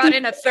 He brought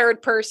in a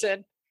third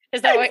person.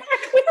 Is that what?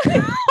 That's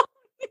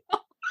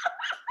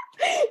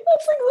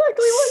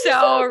exactly what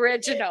so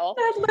original.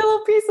 That little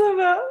piece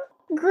of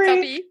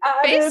Greek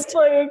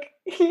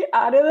he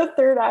added a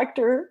third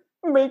actor,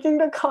 making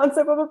the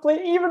concept of a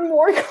play even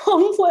more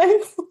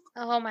complex.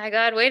 Oh my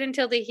god, wait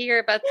until they hear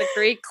about the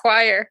Greek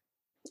choir.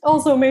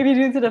 Also, maybe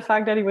due to the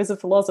fact that he was a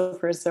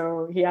philosopher,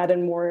 so he added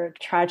more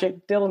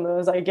tragic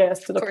dilemmas, I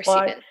guess, to the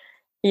plot. He did.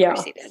 Yeah. Of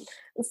course he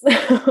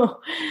did.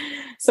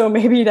 So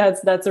maybe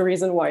that's the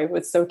reason why it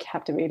was so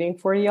captivating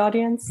for the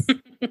audience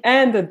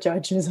and the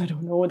judges. I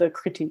don't know, the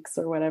critiques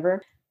or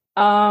whatever.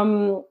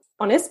 On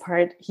his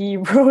part, he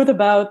wrote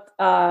about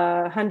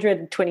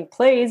 120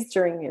 plays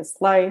during his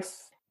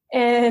life,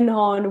 and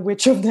on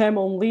which of them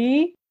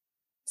only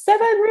 7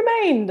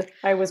 remained.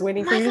 I was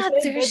waiting for you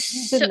to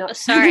say,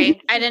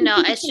 sorry, I didn't know.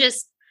 It's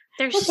just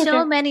there's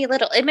so many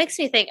little. It makes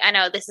me think. I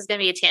know this is going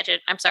to be a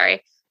tangent. I'm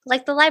sorry.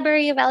 Like the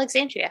Library of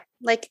Alexandria.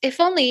 Like if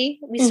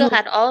only we still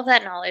had all of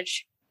that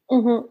knowledge.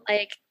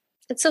 Like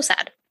it's so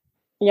sad.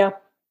 Yeah.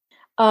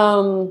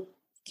 Do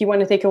you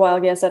want to take a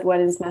wild guess at what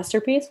his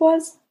masterpiece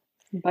was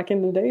back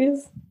in the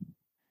days?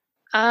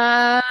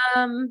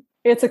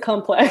 It's a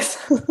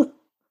complex.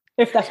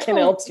 If that can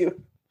help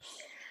you.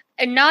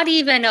 And not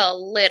even a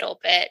little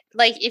bit.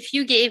 Like if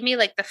you gave me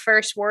like the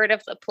first word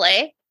of the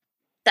play,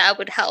 that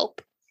would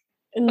help.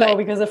 No,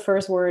 because the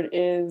first word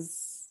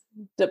is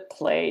the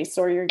place,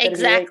 or you're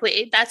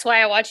exactly. That's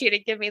why I want you to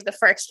give me the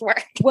first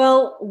word.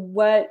 Well,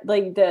 what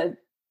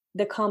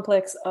the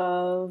complex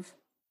of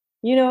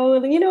the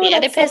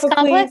Oedipus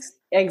complex?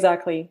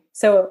 Exactly.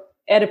 So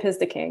Oedipus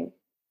the King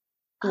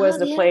was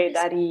the play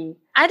that he.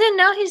 I didn't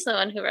know he's the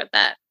one who wrote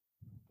that.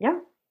 Yeah.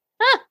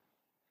 Huh.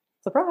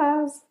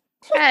 Surprise.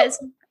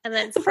 And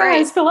then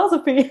surprise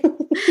philosophy.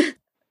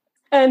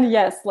 And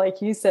yes,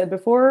 like you said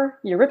before,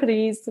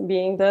 Euripides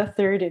being the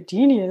third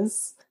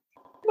genius.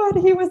 But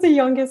he was the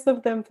youngest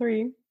of them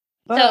 3.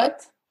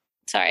 But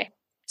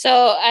So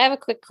I have a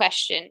quick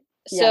question.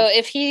 So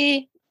if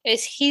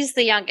he's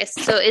the youngest,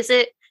 so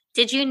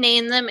did you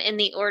name them in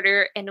the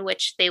order in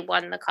which they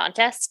won the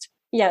contest?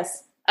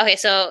 Yes. Okay,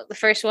 so the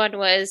first one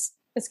was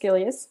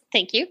Aeschylus.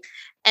 Thank you.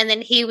 And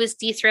then he was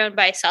dethroned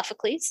by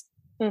Sophocles.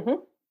 Mm-hmm.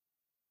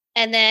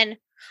 And then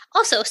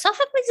also,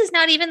 Sophocles is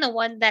not even the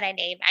one that I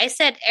named. I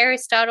said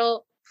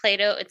Aristotle,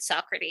 Plato, and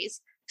Socrates.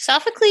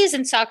 Sophocles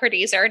and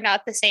Socrates are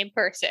not the same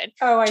person.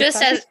 Oh, okay.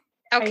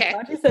 I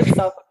thought you said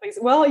Sophocles.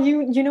 Well,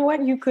 you know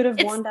what? You could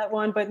have won that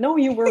one, but no,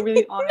 you were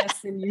really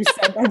honest and you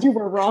said that you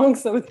were wrong.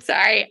 So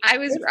sorry, I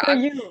was wrong. For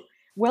you.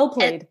 Well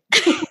played.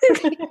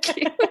 Thank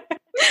you.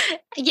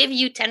 I give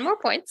you 10 more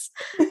points.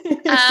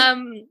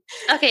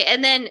 Okay,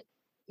 and then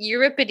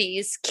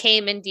Euripides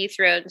came and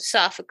dethroned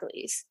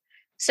Sophocles.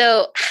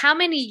 So how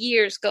many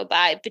years go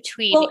by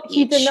between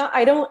he did not.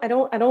 I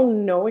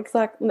don't know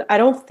exactly. I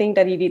don't think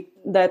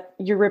that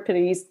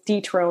Euripides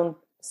dethroned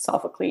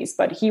Sophocles,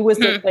 but he was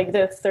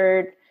the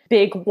third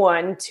big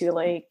one to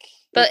like.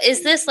 But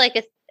is this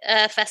like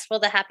a festival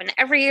that happened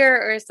every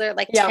year, or is there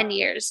 10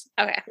 years?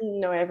 Okay.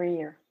 No, every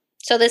year.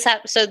 So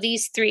so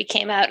these three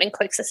came out in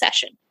quick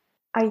succession.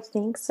 I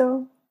think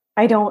so.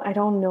 I don't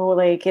know.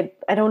 I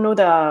don't know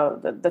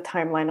the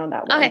timeline on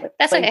that one. Okay, but,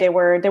 that's okay. They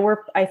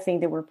were. I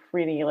think they were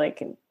pretty much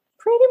in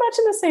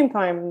the same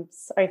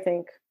times. I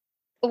think.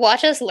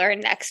 Watch us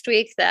learn next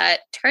week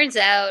that turns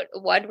out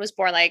one was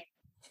born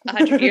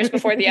 100 years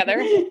before the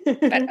other.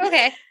 But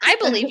okay, I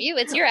believe you.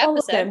 It's your episode. All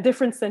of them,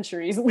 different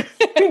centuries.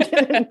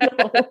 Can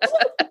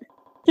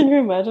you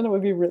imagine? It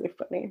would be really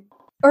funny.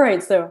 All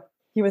right, so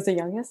he was the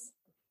youngest,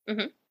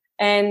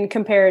 and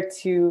compared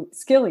to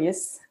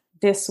Aeschylus,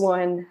 this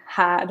one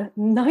had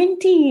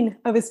 19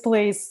 of his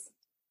plays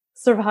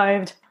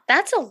survived.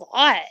 That's a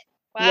lot.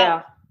 Wow.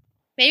 Yeah.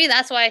 Maybe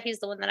that's why he's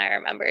the one that I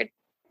remembered.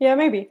 Yeah,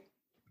 maybe.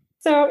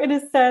 So it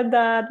is said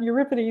that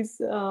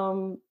Euripides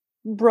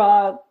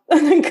brought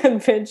an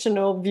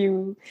unconventional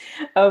view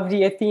of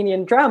the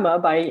Athenian drama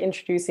by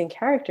introducing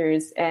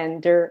characters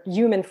and their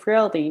human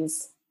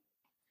frailties.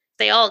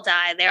 They all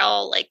die. They're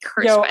all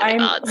cursed by the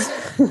gods.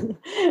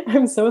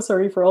 I'm so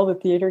sorry for all the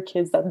theater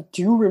kids that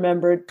do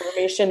remember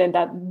information and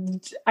that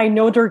I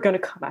know they're going to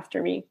come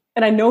after me.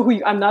 And I know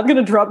I'm not going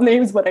to drop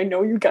names, but I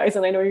know you guys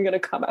and I know you're going to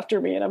come after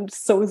me. And I'm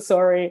so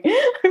sorry.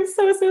 I'm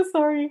so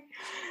sorry.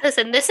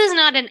 Listen, this is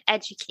not an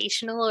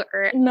educational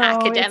or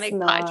academic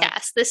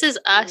podcast. This is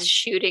us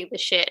shooting the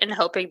shit and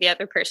hoping the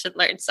other person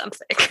learns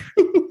something.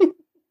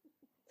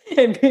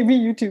 And maybe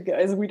you two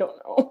guys, we don't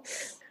know.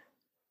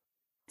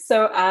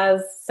 So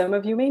as some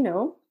of you may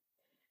know,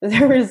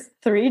 there is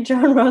 3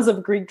 genres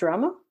of Greek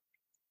drama.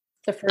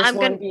 The first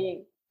one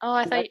being... Oh,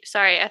 I thought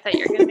you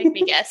were going to make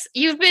me guess.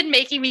 You've been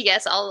making me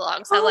guess all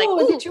along. So I'm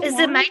is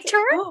it my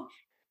turn? Oh.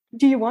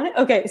 Do you want it?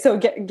 Okay, so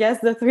guess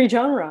the 3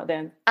 genre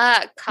then.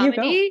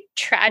 Comedy,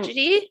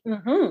 tragedy,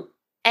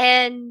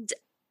 and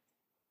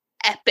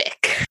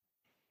epic.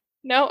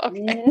 No?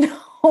 Okay.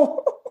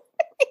 No.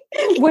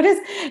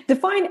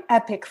 Define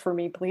epic for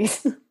me,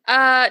 please.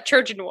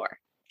 Trojan War.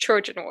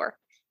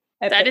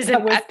 Epic. That is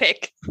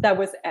epic. That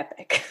was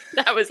epic.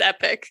 That was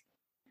epic.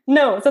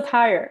 No,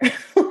 satire.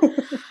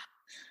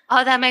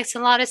 Oh, that makes a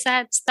lot of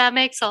sense.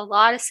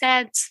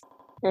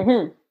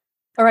 Mm-hmm.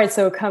 All right,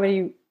 so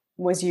comedy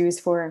was used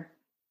for...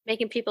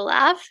 making people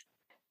laugh?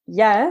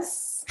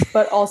 Yes,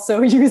 but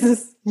also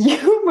uses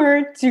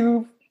humor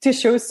to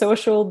show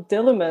social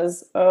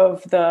dilemmas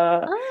of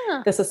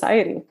the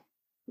society.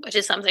 Which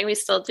is something we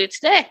still do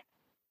today.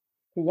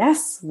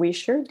 Yes, we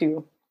sure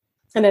do.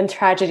 And then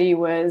tragedy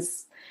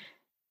was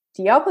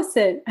the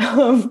opposite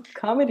of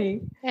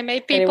comedy. It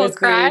made people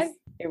cry.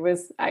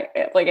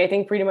 I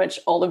think pretty much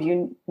all of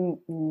you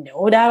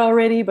know that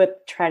already,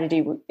 but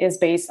tragedy is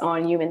based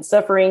on human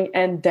suffering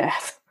and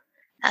death.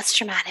 That's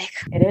dramatic.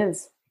 It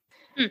is.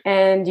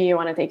 And do you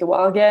want to take a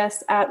wild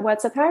guess at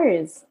what satire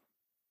is?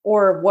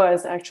 Or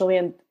was actually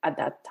at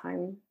that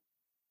time?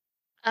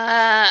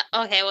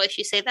 Okay, well, if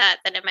you say that,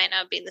 then it might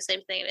not be the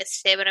same thing as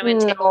say, but I'm going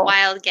to take a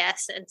wild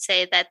guess and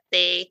say that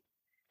they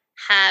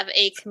have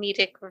a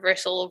comedic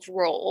reversal of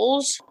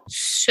roles.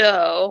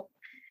 So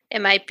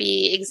it might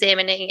be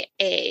examining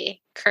a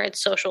current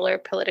social or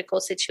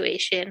political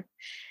situation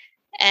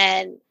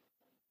and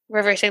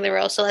reversing the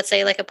roles. So let's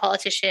say a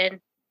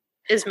politician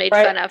is made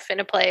fun of in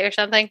a play or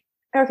something.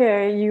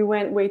 Okay, you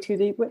went way too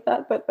deep with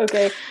that, but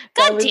okay.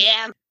 God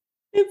damn.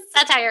 It's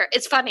satire.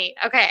 It's funny.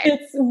 Okay.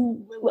 It's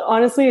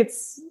honestly,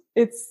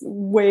 it's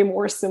way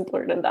more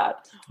simpler than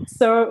that.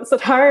 So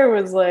satire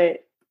was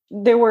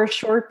there were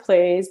short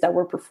plays that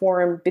were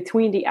performed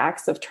between the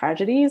acts of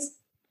tragedies.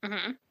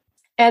 Mm-hmm.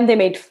 And they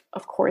made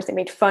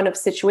fun of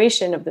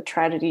situation of the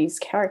tragedy's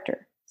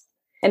character.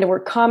 And they were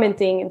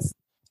commenting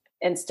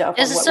and stuff.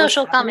 It's a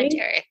social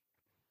commentary.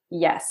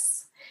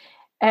 Yes.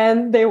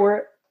 And they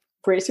were,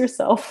 brace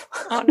yourself.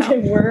 Oh,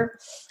 no.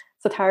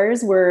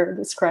 Satires were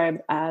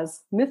described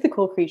as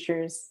mythical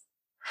creatures,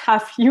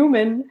 half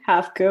human,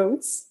 half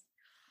goats.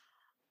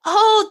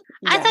 Oh,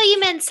 yes. I thought you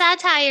meant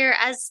satire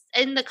as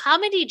in the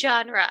comedy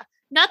genre,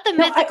 not the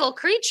mythical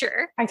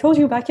creature. I told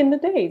you back in the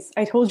days.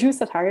 I told you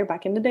satire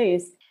back in the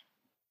days.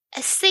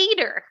 A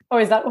satyr. Oh,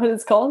 is that what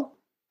it's called?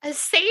 A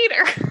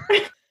satyr.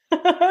 No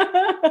wonder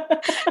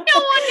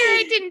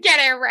I didn't get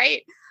it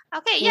right.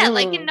 Okay, yeah,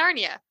 like in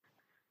Narnia.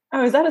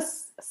 Oh, is that a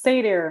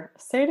satyr?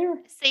 Satyr?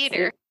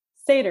 Satyr.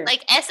 Satyr.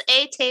 Like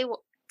SATYR.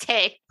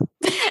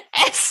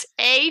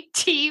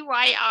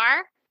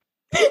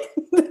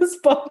 This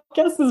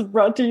podcast is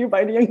brought to you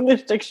by the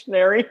English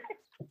Dictionary.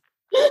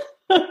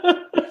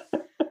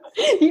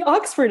 The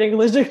Oxford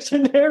English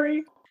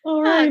Dictionary.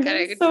 All right.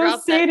 Gotta So drop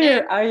that satyr.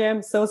 in. I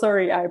am so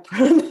sorry. I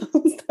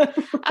pronounced that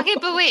wrong. Okay,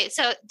 but wait.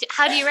 So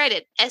how do you write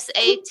it?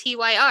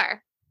 SATYR.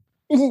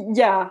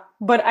 Yeah,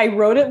 but I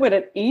wrote it with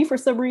an E for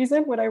some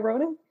reason when I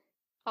wrote it.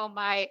 Oh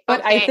my! But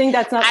okay. I think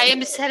that's not. I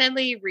am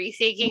suddenly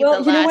rethinking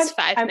Well, the you know last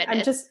what? 5 minutes.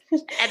 I'm just.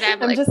 and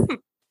I'm I'm like, just.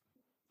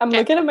 I'm Okay.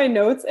 looking at my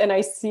notes and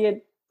I see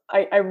it.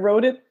 I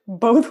wrote it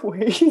both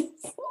ways.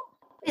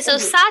 so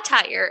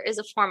satire is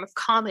a form of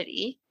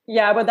comedy.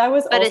 Yeah, but that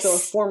was But also a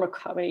it's- form of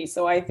comedy,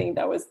 so I think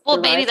that was. Well,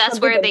 maybe derived that's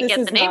from it, where but they this get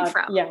is the name not-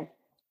 from. Yeah,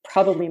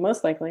 probably,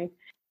 most likely.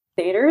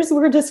 Satyrs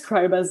were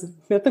described as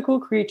mythical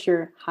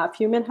creature, half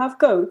human, half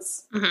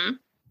goats. hmm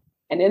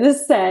And it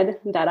is said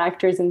that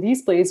actors in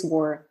these plays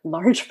wore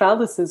large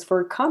phalluses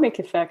for comic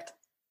effect.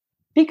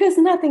 Because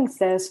nothing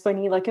says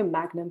funny like a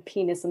magnum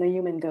penis on a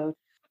human goat.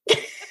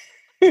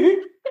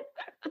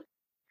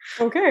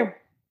 Okay.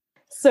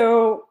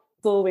 So,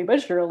 slowly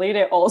but surely,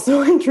 they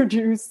also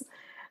introduce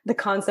the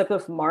concept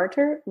of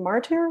martyr.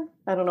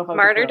 I don't know how to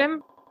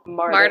Martyrdom,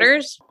 pronounce-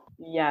 martyrs.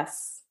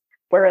 Yes.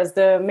 Whereas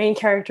the main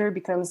character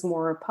becomes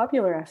more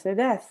popular after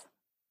death.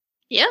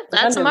 Yeah,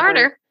 that's a Redundant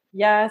martyr. word.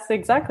 Yes,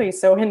 exactly.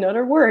 So, in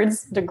other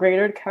words, the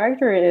greater the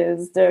character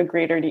is, the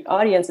greater the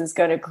audience is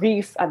going to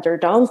grieve at their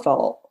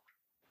downfall.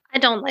 I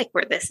don't like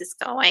where this is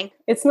going.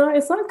 It's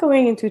not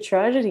going into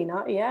tragedy,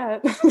 not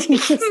yet.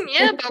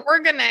 Yeah, but we're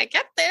gonna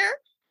get there.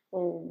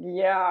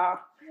 Yeah.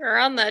 We're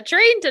on the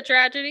train to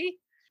tragedy.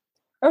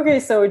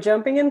 Okay, so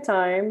jumping in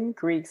time,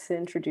 Greeks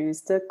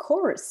introduced the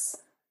chorus.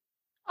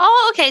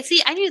 Oh, okay.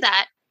 See, I knew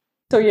that.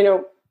 So you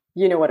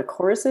know what a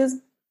chorus is?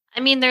 I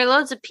mean, there are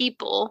loads of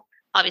people,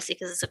 obviously,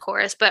 because it's a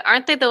chorus, but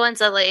aren't they the ones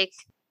that like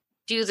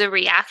do the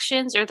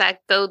reactions or that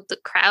goad the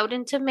crowd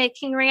into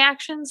making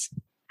reactions,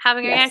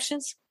 having Yes.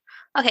 reactions?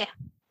 Okay,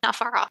 not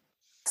far off.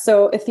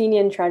 So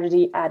Athenian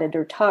tragedy added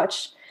their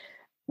touch,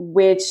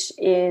 which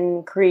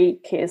in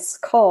Greek is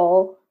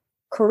called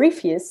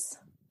choreiphius.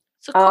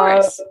 So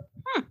chorus.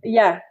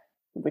 Yeah,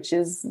 which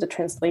is the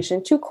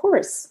translation to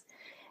chorus.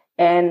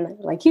 And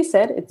like you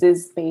said, it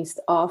is based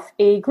off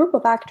a group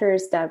of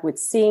actors that would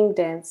sing,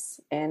 dance,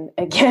 and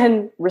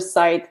again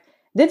recite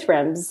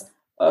dithyrambs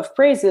of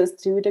praises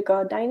to the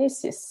god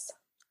Dionysus.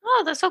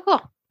 Oh, that's so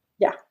cool.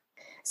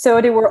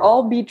 So they were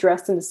all be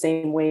dressed in the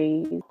same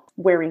way,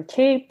 wearing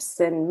capes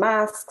and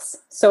masks.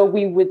 So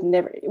we would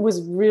never, it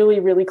was really,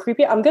 really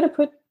creepy. I'm going to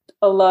put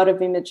a lot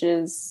of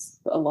images.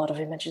 I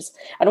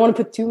don't want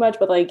to put too much,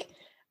 but like,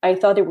 I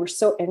thought they were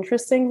so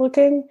interesting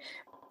looking.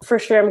 For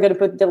sure, I'm going to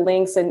put the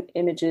links and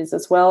images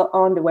as well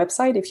on the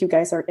website. If you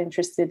guys are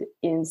interested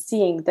in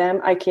seeing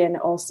them, I can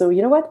also,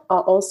 you know what? I'll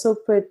also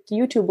put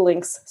YouTube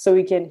links so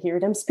we can hear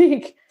them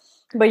speak.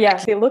 But yeah,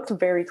 they looked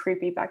very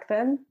creepy back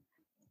then.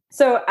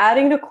 So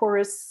adding the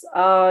chorus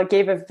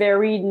gave a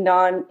very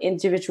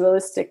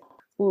non-individualistic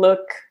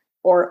look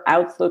or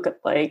outlook at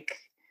like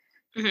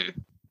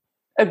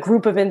a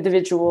group of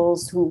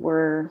individuals who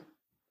were,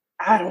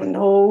 I don't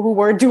know, who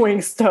were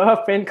doing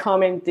stuff and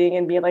commenting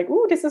and being like,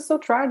 "Ooh, this is so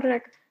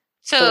tragic."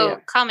 So yeah.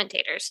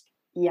 commentators.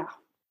 Yeah.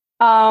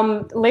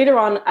 Later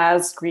on,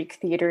 as Greek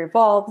theater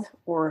evolved,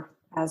 or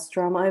as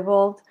drama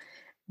evolved,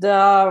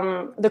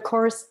 the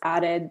chorus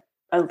added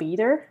a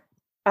leader.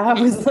 I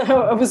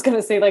was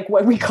gonna say like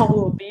what we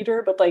call a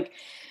leader, but like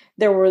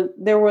there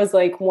was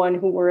like one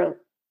who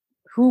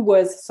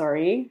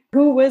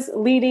was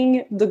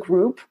leading the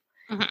group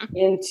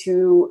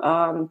into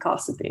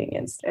gossiping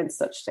and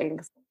such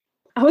things.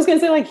 I was gonna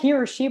say like he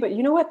or she, but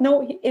you know what?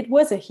 No, it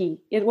was a he.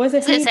 It was a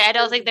he. I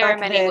don't think there were Back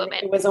many then, women.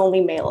 It was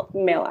only male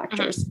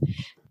actors.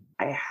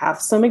 I have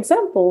some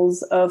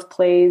examples of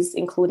plays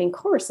including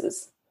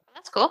choruses.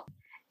 That's cool.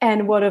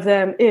 And one of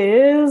them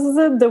is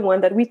the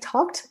one that we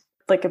talked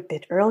like a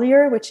bit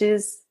earlier, which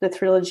is the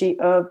trilogy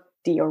of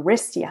the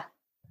Orestia.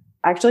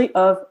 Actually,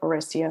 of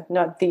Orestia,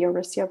 not the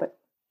Orestia, but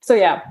so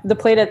yeah, the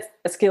play that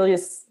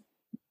Aeschylus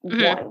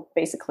won,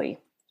 basically.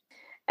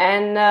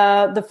 And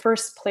the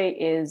first play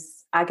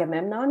is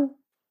Agamemnon.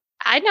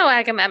 I know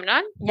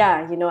Agamemnon.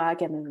 Yeah, you know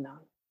Agamemnon.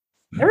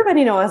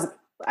 Everybody knows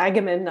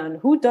Agamemnon.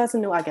 Who doesn't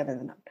know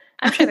Agamemnon?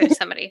 I'm sure there's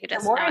somebody who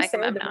doesn't know I say,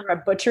 the Agamemnon. more I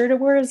butcher the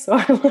words, so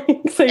I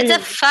like saying It's a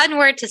fun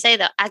word to say,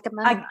 though.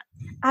 Agamemnon.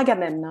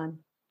 Agamemnon.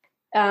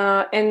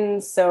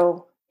 And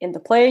so in the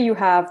play, you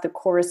have the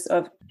chorus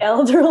of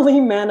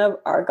elderly men of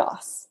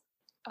Argos.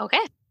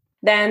 Okay.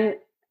 Then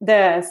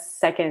the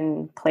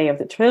second play of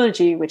the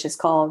trilogy, which is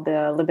called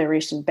the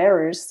Liberation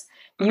Bearers,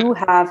 you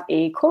have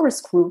a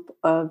chorus group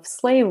of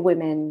slave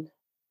women,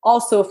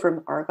 also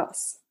from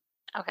Argos.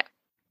 Okay.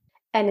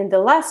 And in the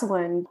last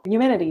one,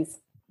 Eumenides,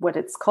 what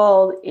it's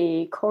called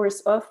a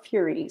chorus of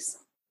Furies.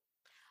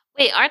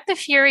 Wait, aren't the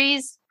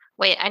Furies...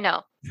 Wait, I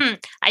know.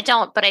 I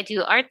don't, but I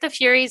do. Aren't the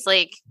Furies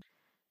like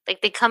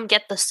they come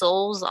get the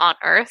souls on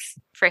Earth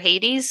for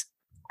Hades?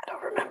 I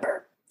don't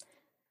remember.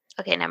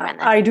 Okay, never mind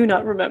then. I do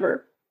not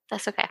remember.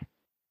 That's okay.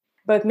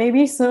 but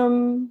maybe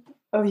some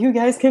of you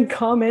guys can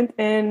comment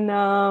and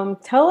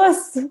tell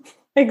us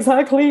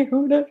exactly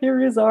who the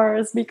Furies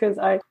are, because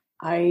I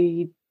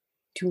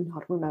do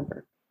not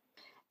remember.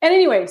 And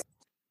anyways,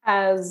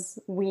 as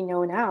we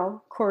know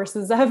now,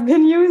 courses have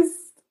been used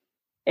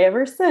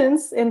ever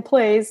since in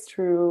plays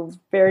through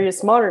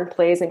various modern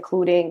plays,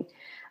 including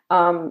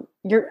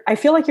I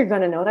feel like you're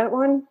going to know that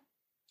one.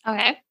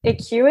 Okay.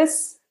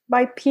 Equus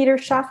by Peter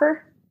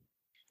Schaffer.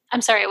 I'm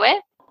sorry,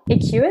 what?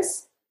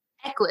 Equus?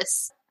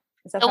 Equus.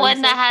 The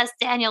one that has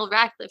Daniel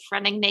Radcliffe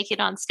running naked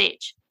on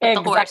stage with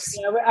the horse.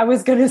 I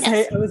was gonna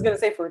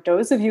say for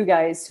those of you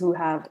guys who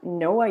have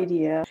no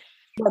idea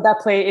what that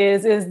play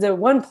is the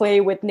one play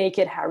with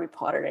naked Harry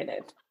Potter in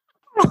it.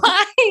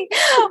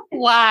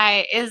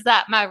 Why is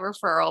that my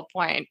referral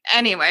point?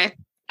 Anyway,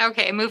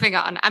 okay, moving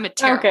on. I'm a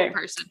terrible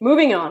person.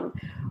 Moving on.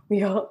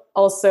 We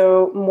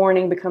also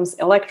Morning Becomes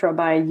Electra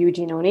by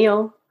Eugene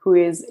O'Neill, who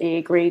is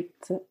a great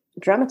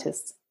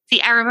dramatist. See,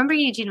 I remember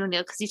Eugene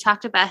O'Neill because you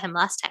talked about him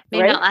last time.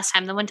 Maybe not last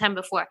time, the one time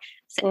before.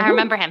 So I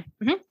remember him.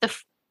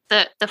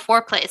 The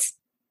 4 plays.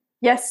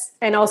 Yes,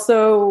 and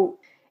also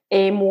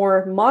a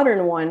more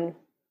modern one,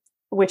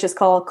 which is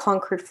called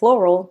Concord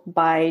Floral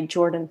by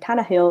Jordan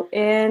Tannahill,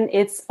 and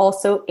it's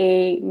also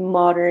a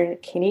modern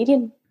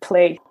Canadian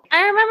play.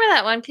 I remember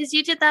that one because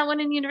you did that one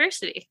in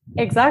university.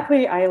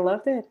 Exactly, I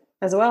loved it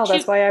as well.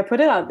 That's why I put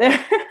it out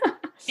there.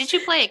 Did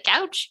you play a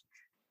couch?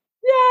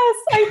 Yes,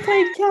 I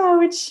played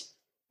couch.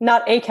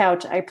 Not a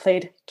couch, I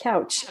played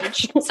couch.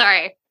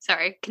 Sorry,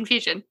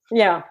 confusion.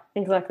 Yeah,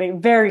 exactly.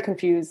 Very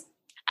confused.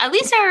 At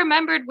least I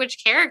remembered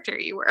which character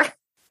you were.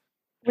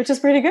 Which is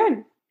pretty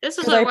good. This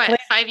was what,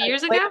 5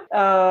 years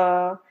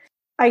ago?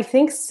 I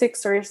think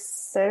 6 or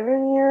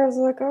 7 years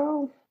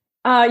ago.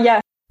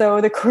 Yeah, so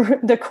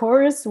the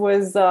chorus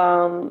was,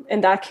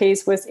 in that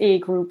case, was a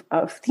group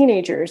of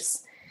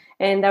teenagers.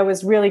 And that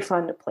was really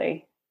fun to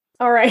play.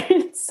 All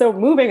right, so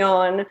moving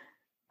on.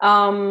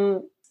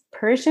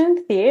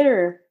 Persian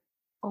theater.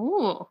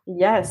 Oh.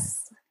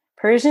 Yes.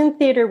 Persian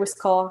theater was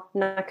called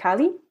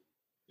Nakali.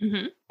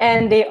 Mm-hmm.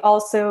 And they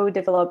also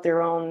developed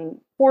their own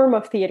form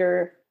of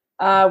theater,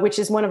 which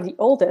is one of the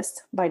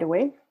oldest, by the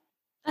way.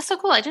 That's so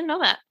cool. I didn't know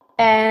that.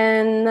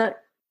 And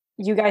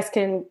you guys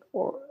can,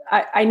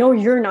 I know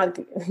you're not,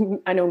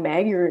 I know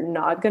Meg, you're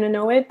not going to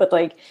know it, but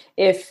like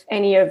if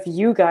any of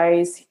you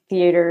guys,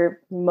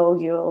 theater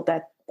mogul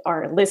that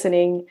are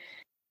listening,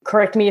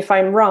 correct me if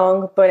I'm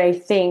wrong, but I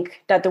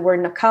think that the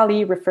word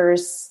Nakali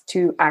refers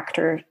to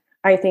actor.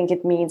 I think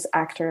it means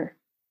actor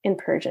in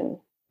Persian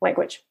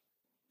language.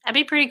 That'd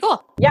be pretty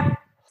cool. Yeah.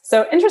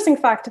 So interesting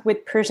fact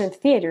with Persian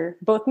theater,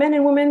 both men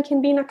and women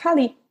can be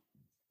Nakali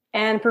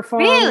and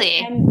perform. Really?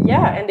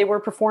 And they were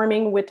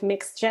performing with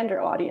mixed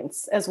gender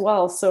audience as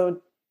well.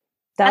 So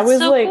that's was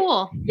so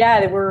cool. Yeah,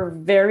 they were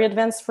very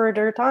advanced for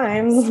their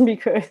times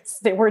because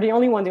they were the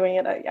only one doing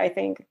it, I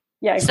think.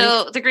 Yeah.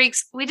 So the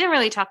Greeks, we didn't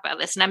really talk about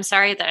this, and I'm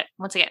sorry that,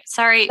 once again,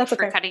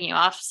 cutting you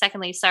off.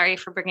 Secondly, sorry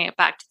for bringing it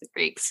back to the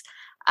Greeks.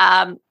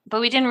 But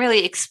we didn't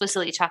really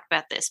explicitly talk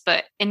about this,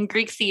 but in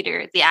Greek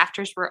theater, the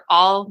actors were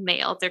all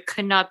male. There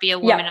could not be a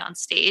woman on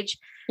stage.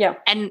 Yeah.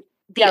 And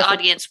the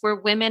audience, were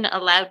women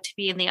allowed to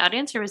be in the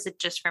audience, or was it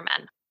just for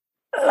men?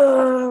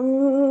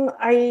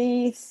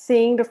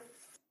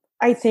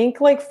 I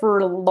think like for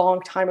a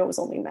long time, it was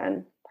only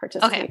men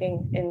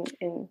participating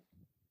in.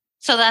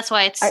 So that's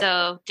why it's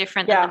so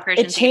different than the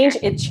Persian theater.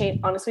 It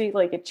changed. Honestly,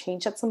 like it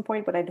changed at some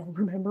point, but I don't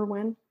remember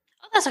when.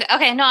 Oh, that's okay.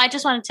 Okay, no, I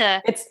just wanted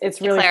to.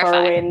 It's really clarify.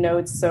 far away in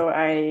notes, so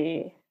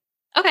I.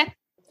 Okay,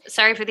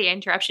 sorry for the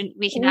interruption.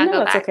 We can now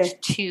go back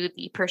to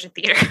the Persian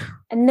theater.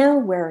 No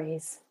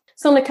worries.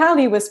 So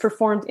Nakali was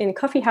performed in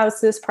coffee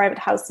houses, private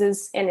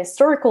houses, and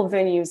historical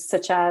venues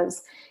such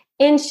as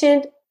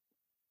ancient.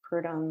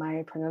 Pardon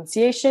my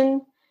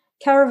pronunciation.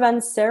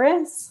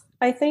 Caravanserais,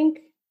 I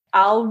think.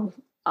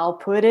 I'll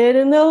put it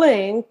in the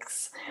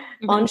links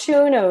on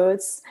show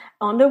notes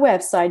on the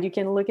website. You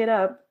can look it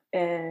up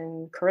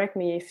and correct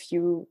me if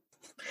you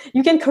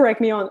can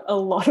correct me on a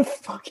lot of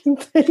fucking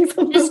things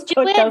on just this do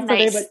podcast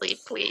it nicely,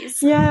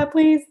 please. Yeah,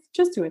 please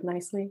just do it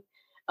nicely.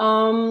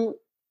 All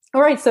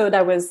right, so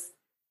that was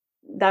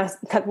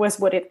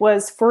what it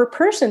was for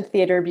Persian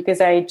theater,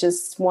 because I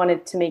just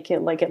wanted to make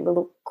it like a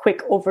little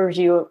quick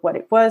overview of what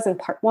it was in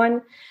part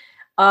 1.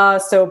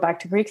 So back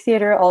to Greek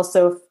theater.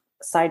 Also,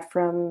 aside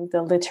from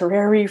the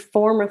literary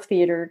form of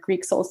theater,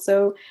 Greeks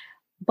also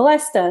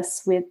blessed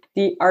us with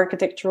the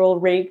architectural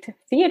rigged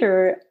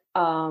theater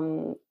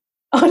auditorium.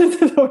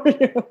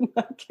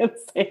 I can't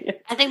say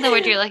it. I think the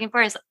word you're looking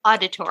for is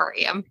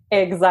auditorium.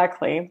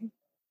 Exactly.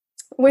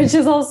 Which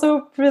is also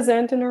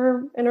present in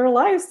our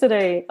lives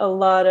today. A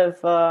lot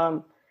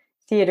of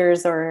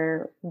theaters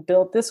are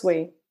built this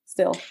way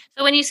still.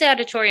 So when you say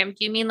auditorium,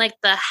 do you mean like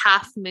the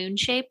half moon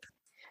shape?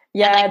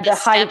 Yeah, and, like,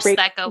 the high steps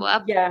that go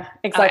up. Yeah,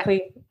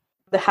 exactly. Okay.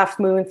 The Half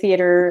Moon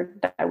Theater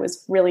that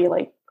was really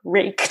like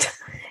raked,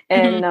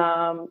 and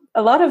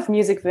a lot of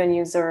music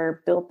venues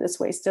are built this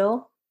way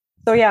still.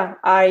 So yeah,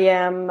 I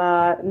am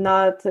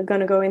not going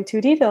to go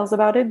into details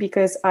about it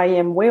because I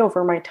am way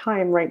over my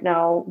time right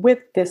now with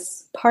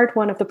this part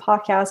one of the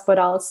podcast, but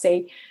I'll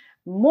say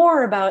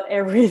more about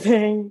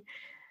everything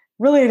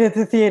related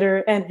to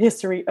theater and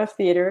history of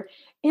theater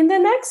in the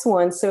next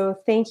one. So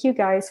thank you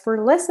guys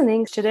for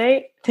listening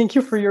today. Thank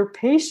you for your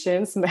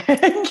patience, Meg.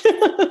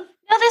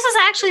 No, this is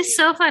actually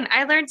so fun.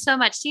 I learned so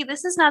much. See,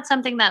 this is not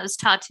something that was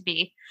taught to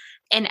me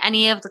in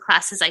any of the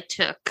classes I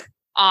took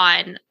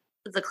on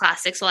the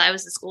classics while I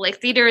was in school.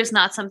 Like theater is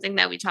not something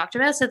that we talked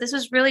about. So this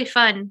was really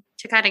fun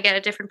to kind of get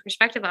a different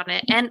perspective on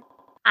it. And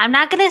I'm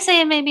not going to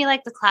say it made me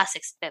like the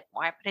classics a bit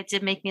more, but it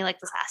did make me like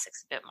the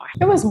classics a bit more.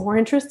 It was more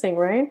interesting,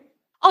 right?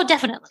 Oh,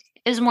 definitely.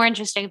 It was more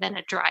interesting than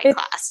a dry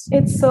class.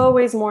 It's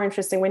always more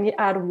interesting when you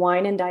add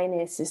wine and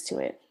Dionysus to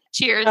it.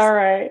 Cheers. All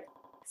right.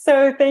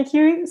 So thank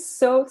you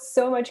so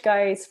much,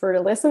 guys, for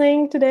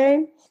listening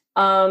today.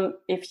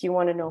 If you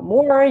want to know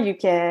more, you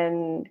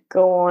can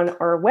go on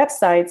our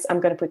websites.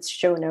 I'm going to put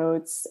show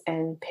notes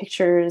and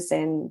pictures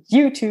and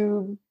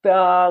YouTube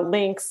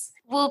links.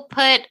 We'll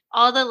put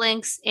all the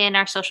links in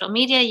our social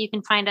media. You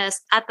can find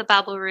us at The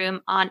Babble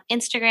Room on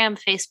Instagram,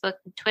 Facebook,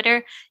 and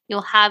Twitter.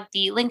 You'll have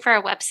the link for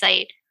our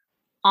website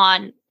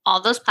on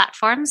all those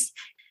platforms.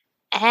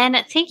 And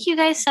thank you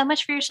guys so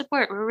much for your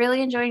support. We're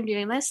really enjoying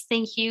doing this.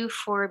 Thank you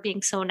for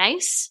being so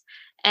nice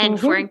and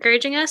for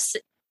encouraging us.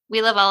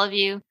 We love all of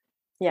you.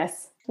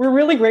 Yes, we're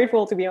really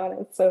grateful, to be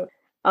honest. So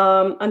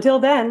until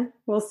then,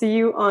 we'll see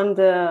you on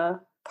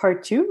the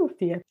part 2 of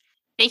the episode.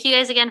 Thank you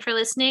guys again for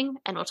listening,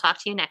 and we'll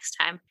talk to you next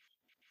time.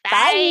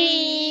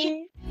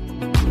 Bye.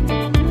 Bye.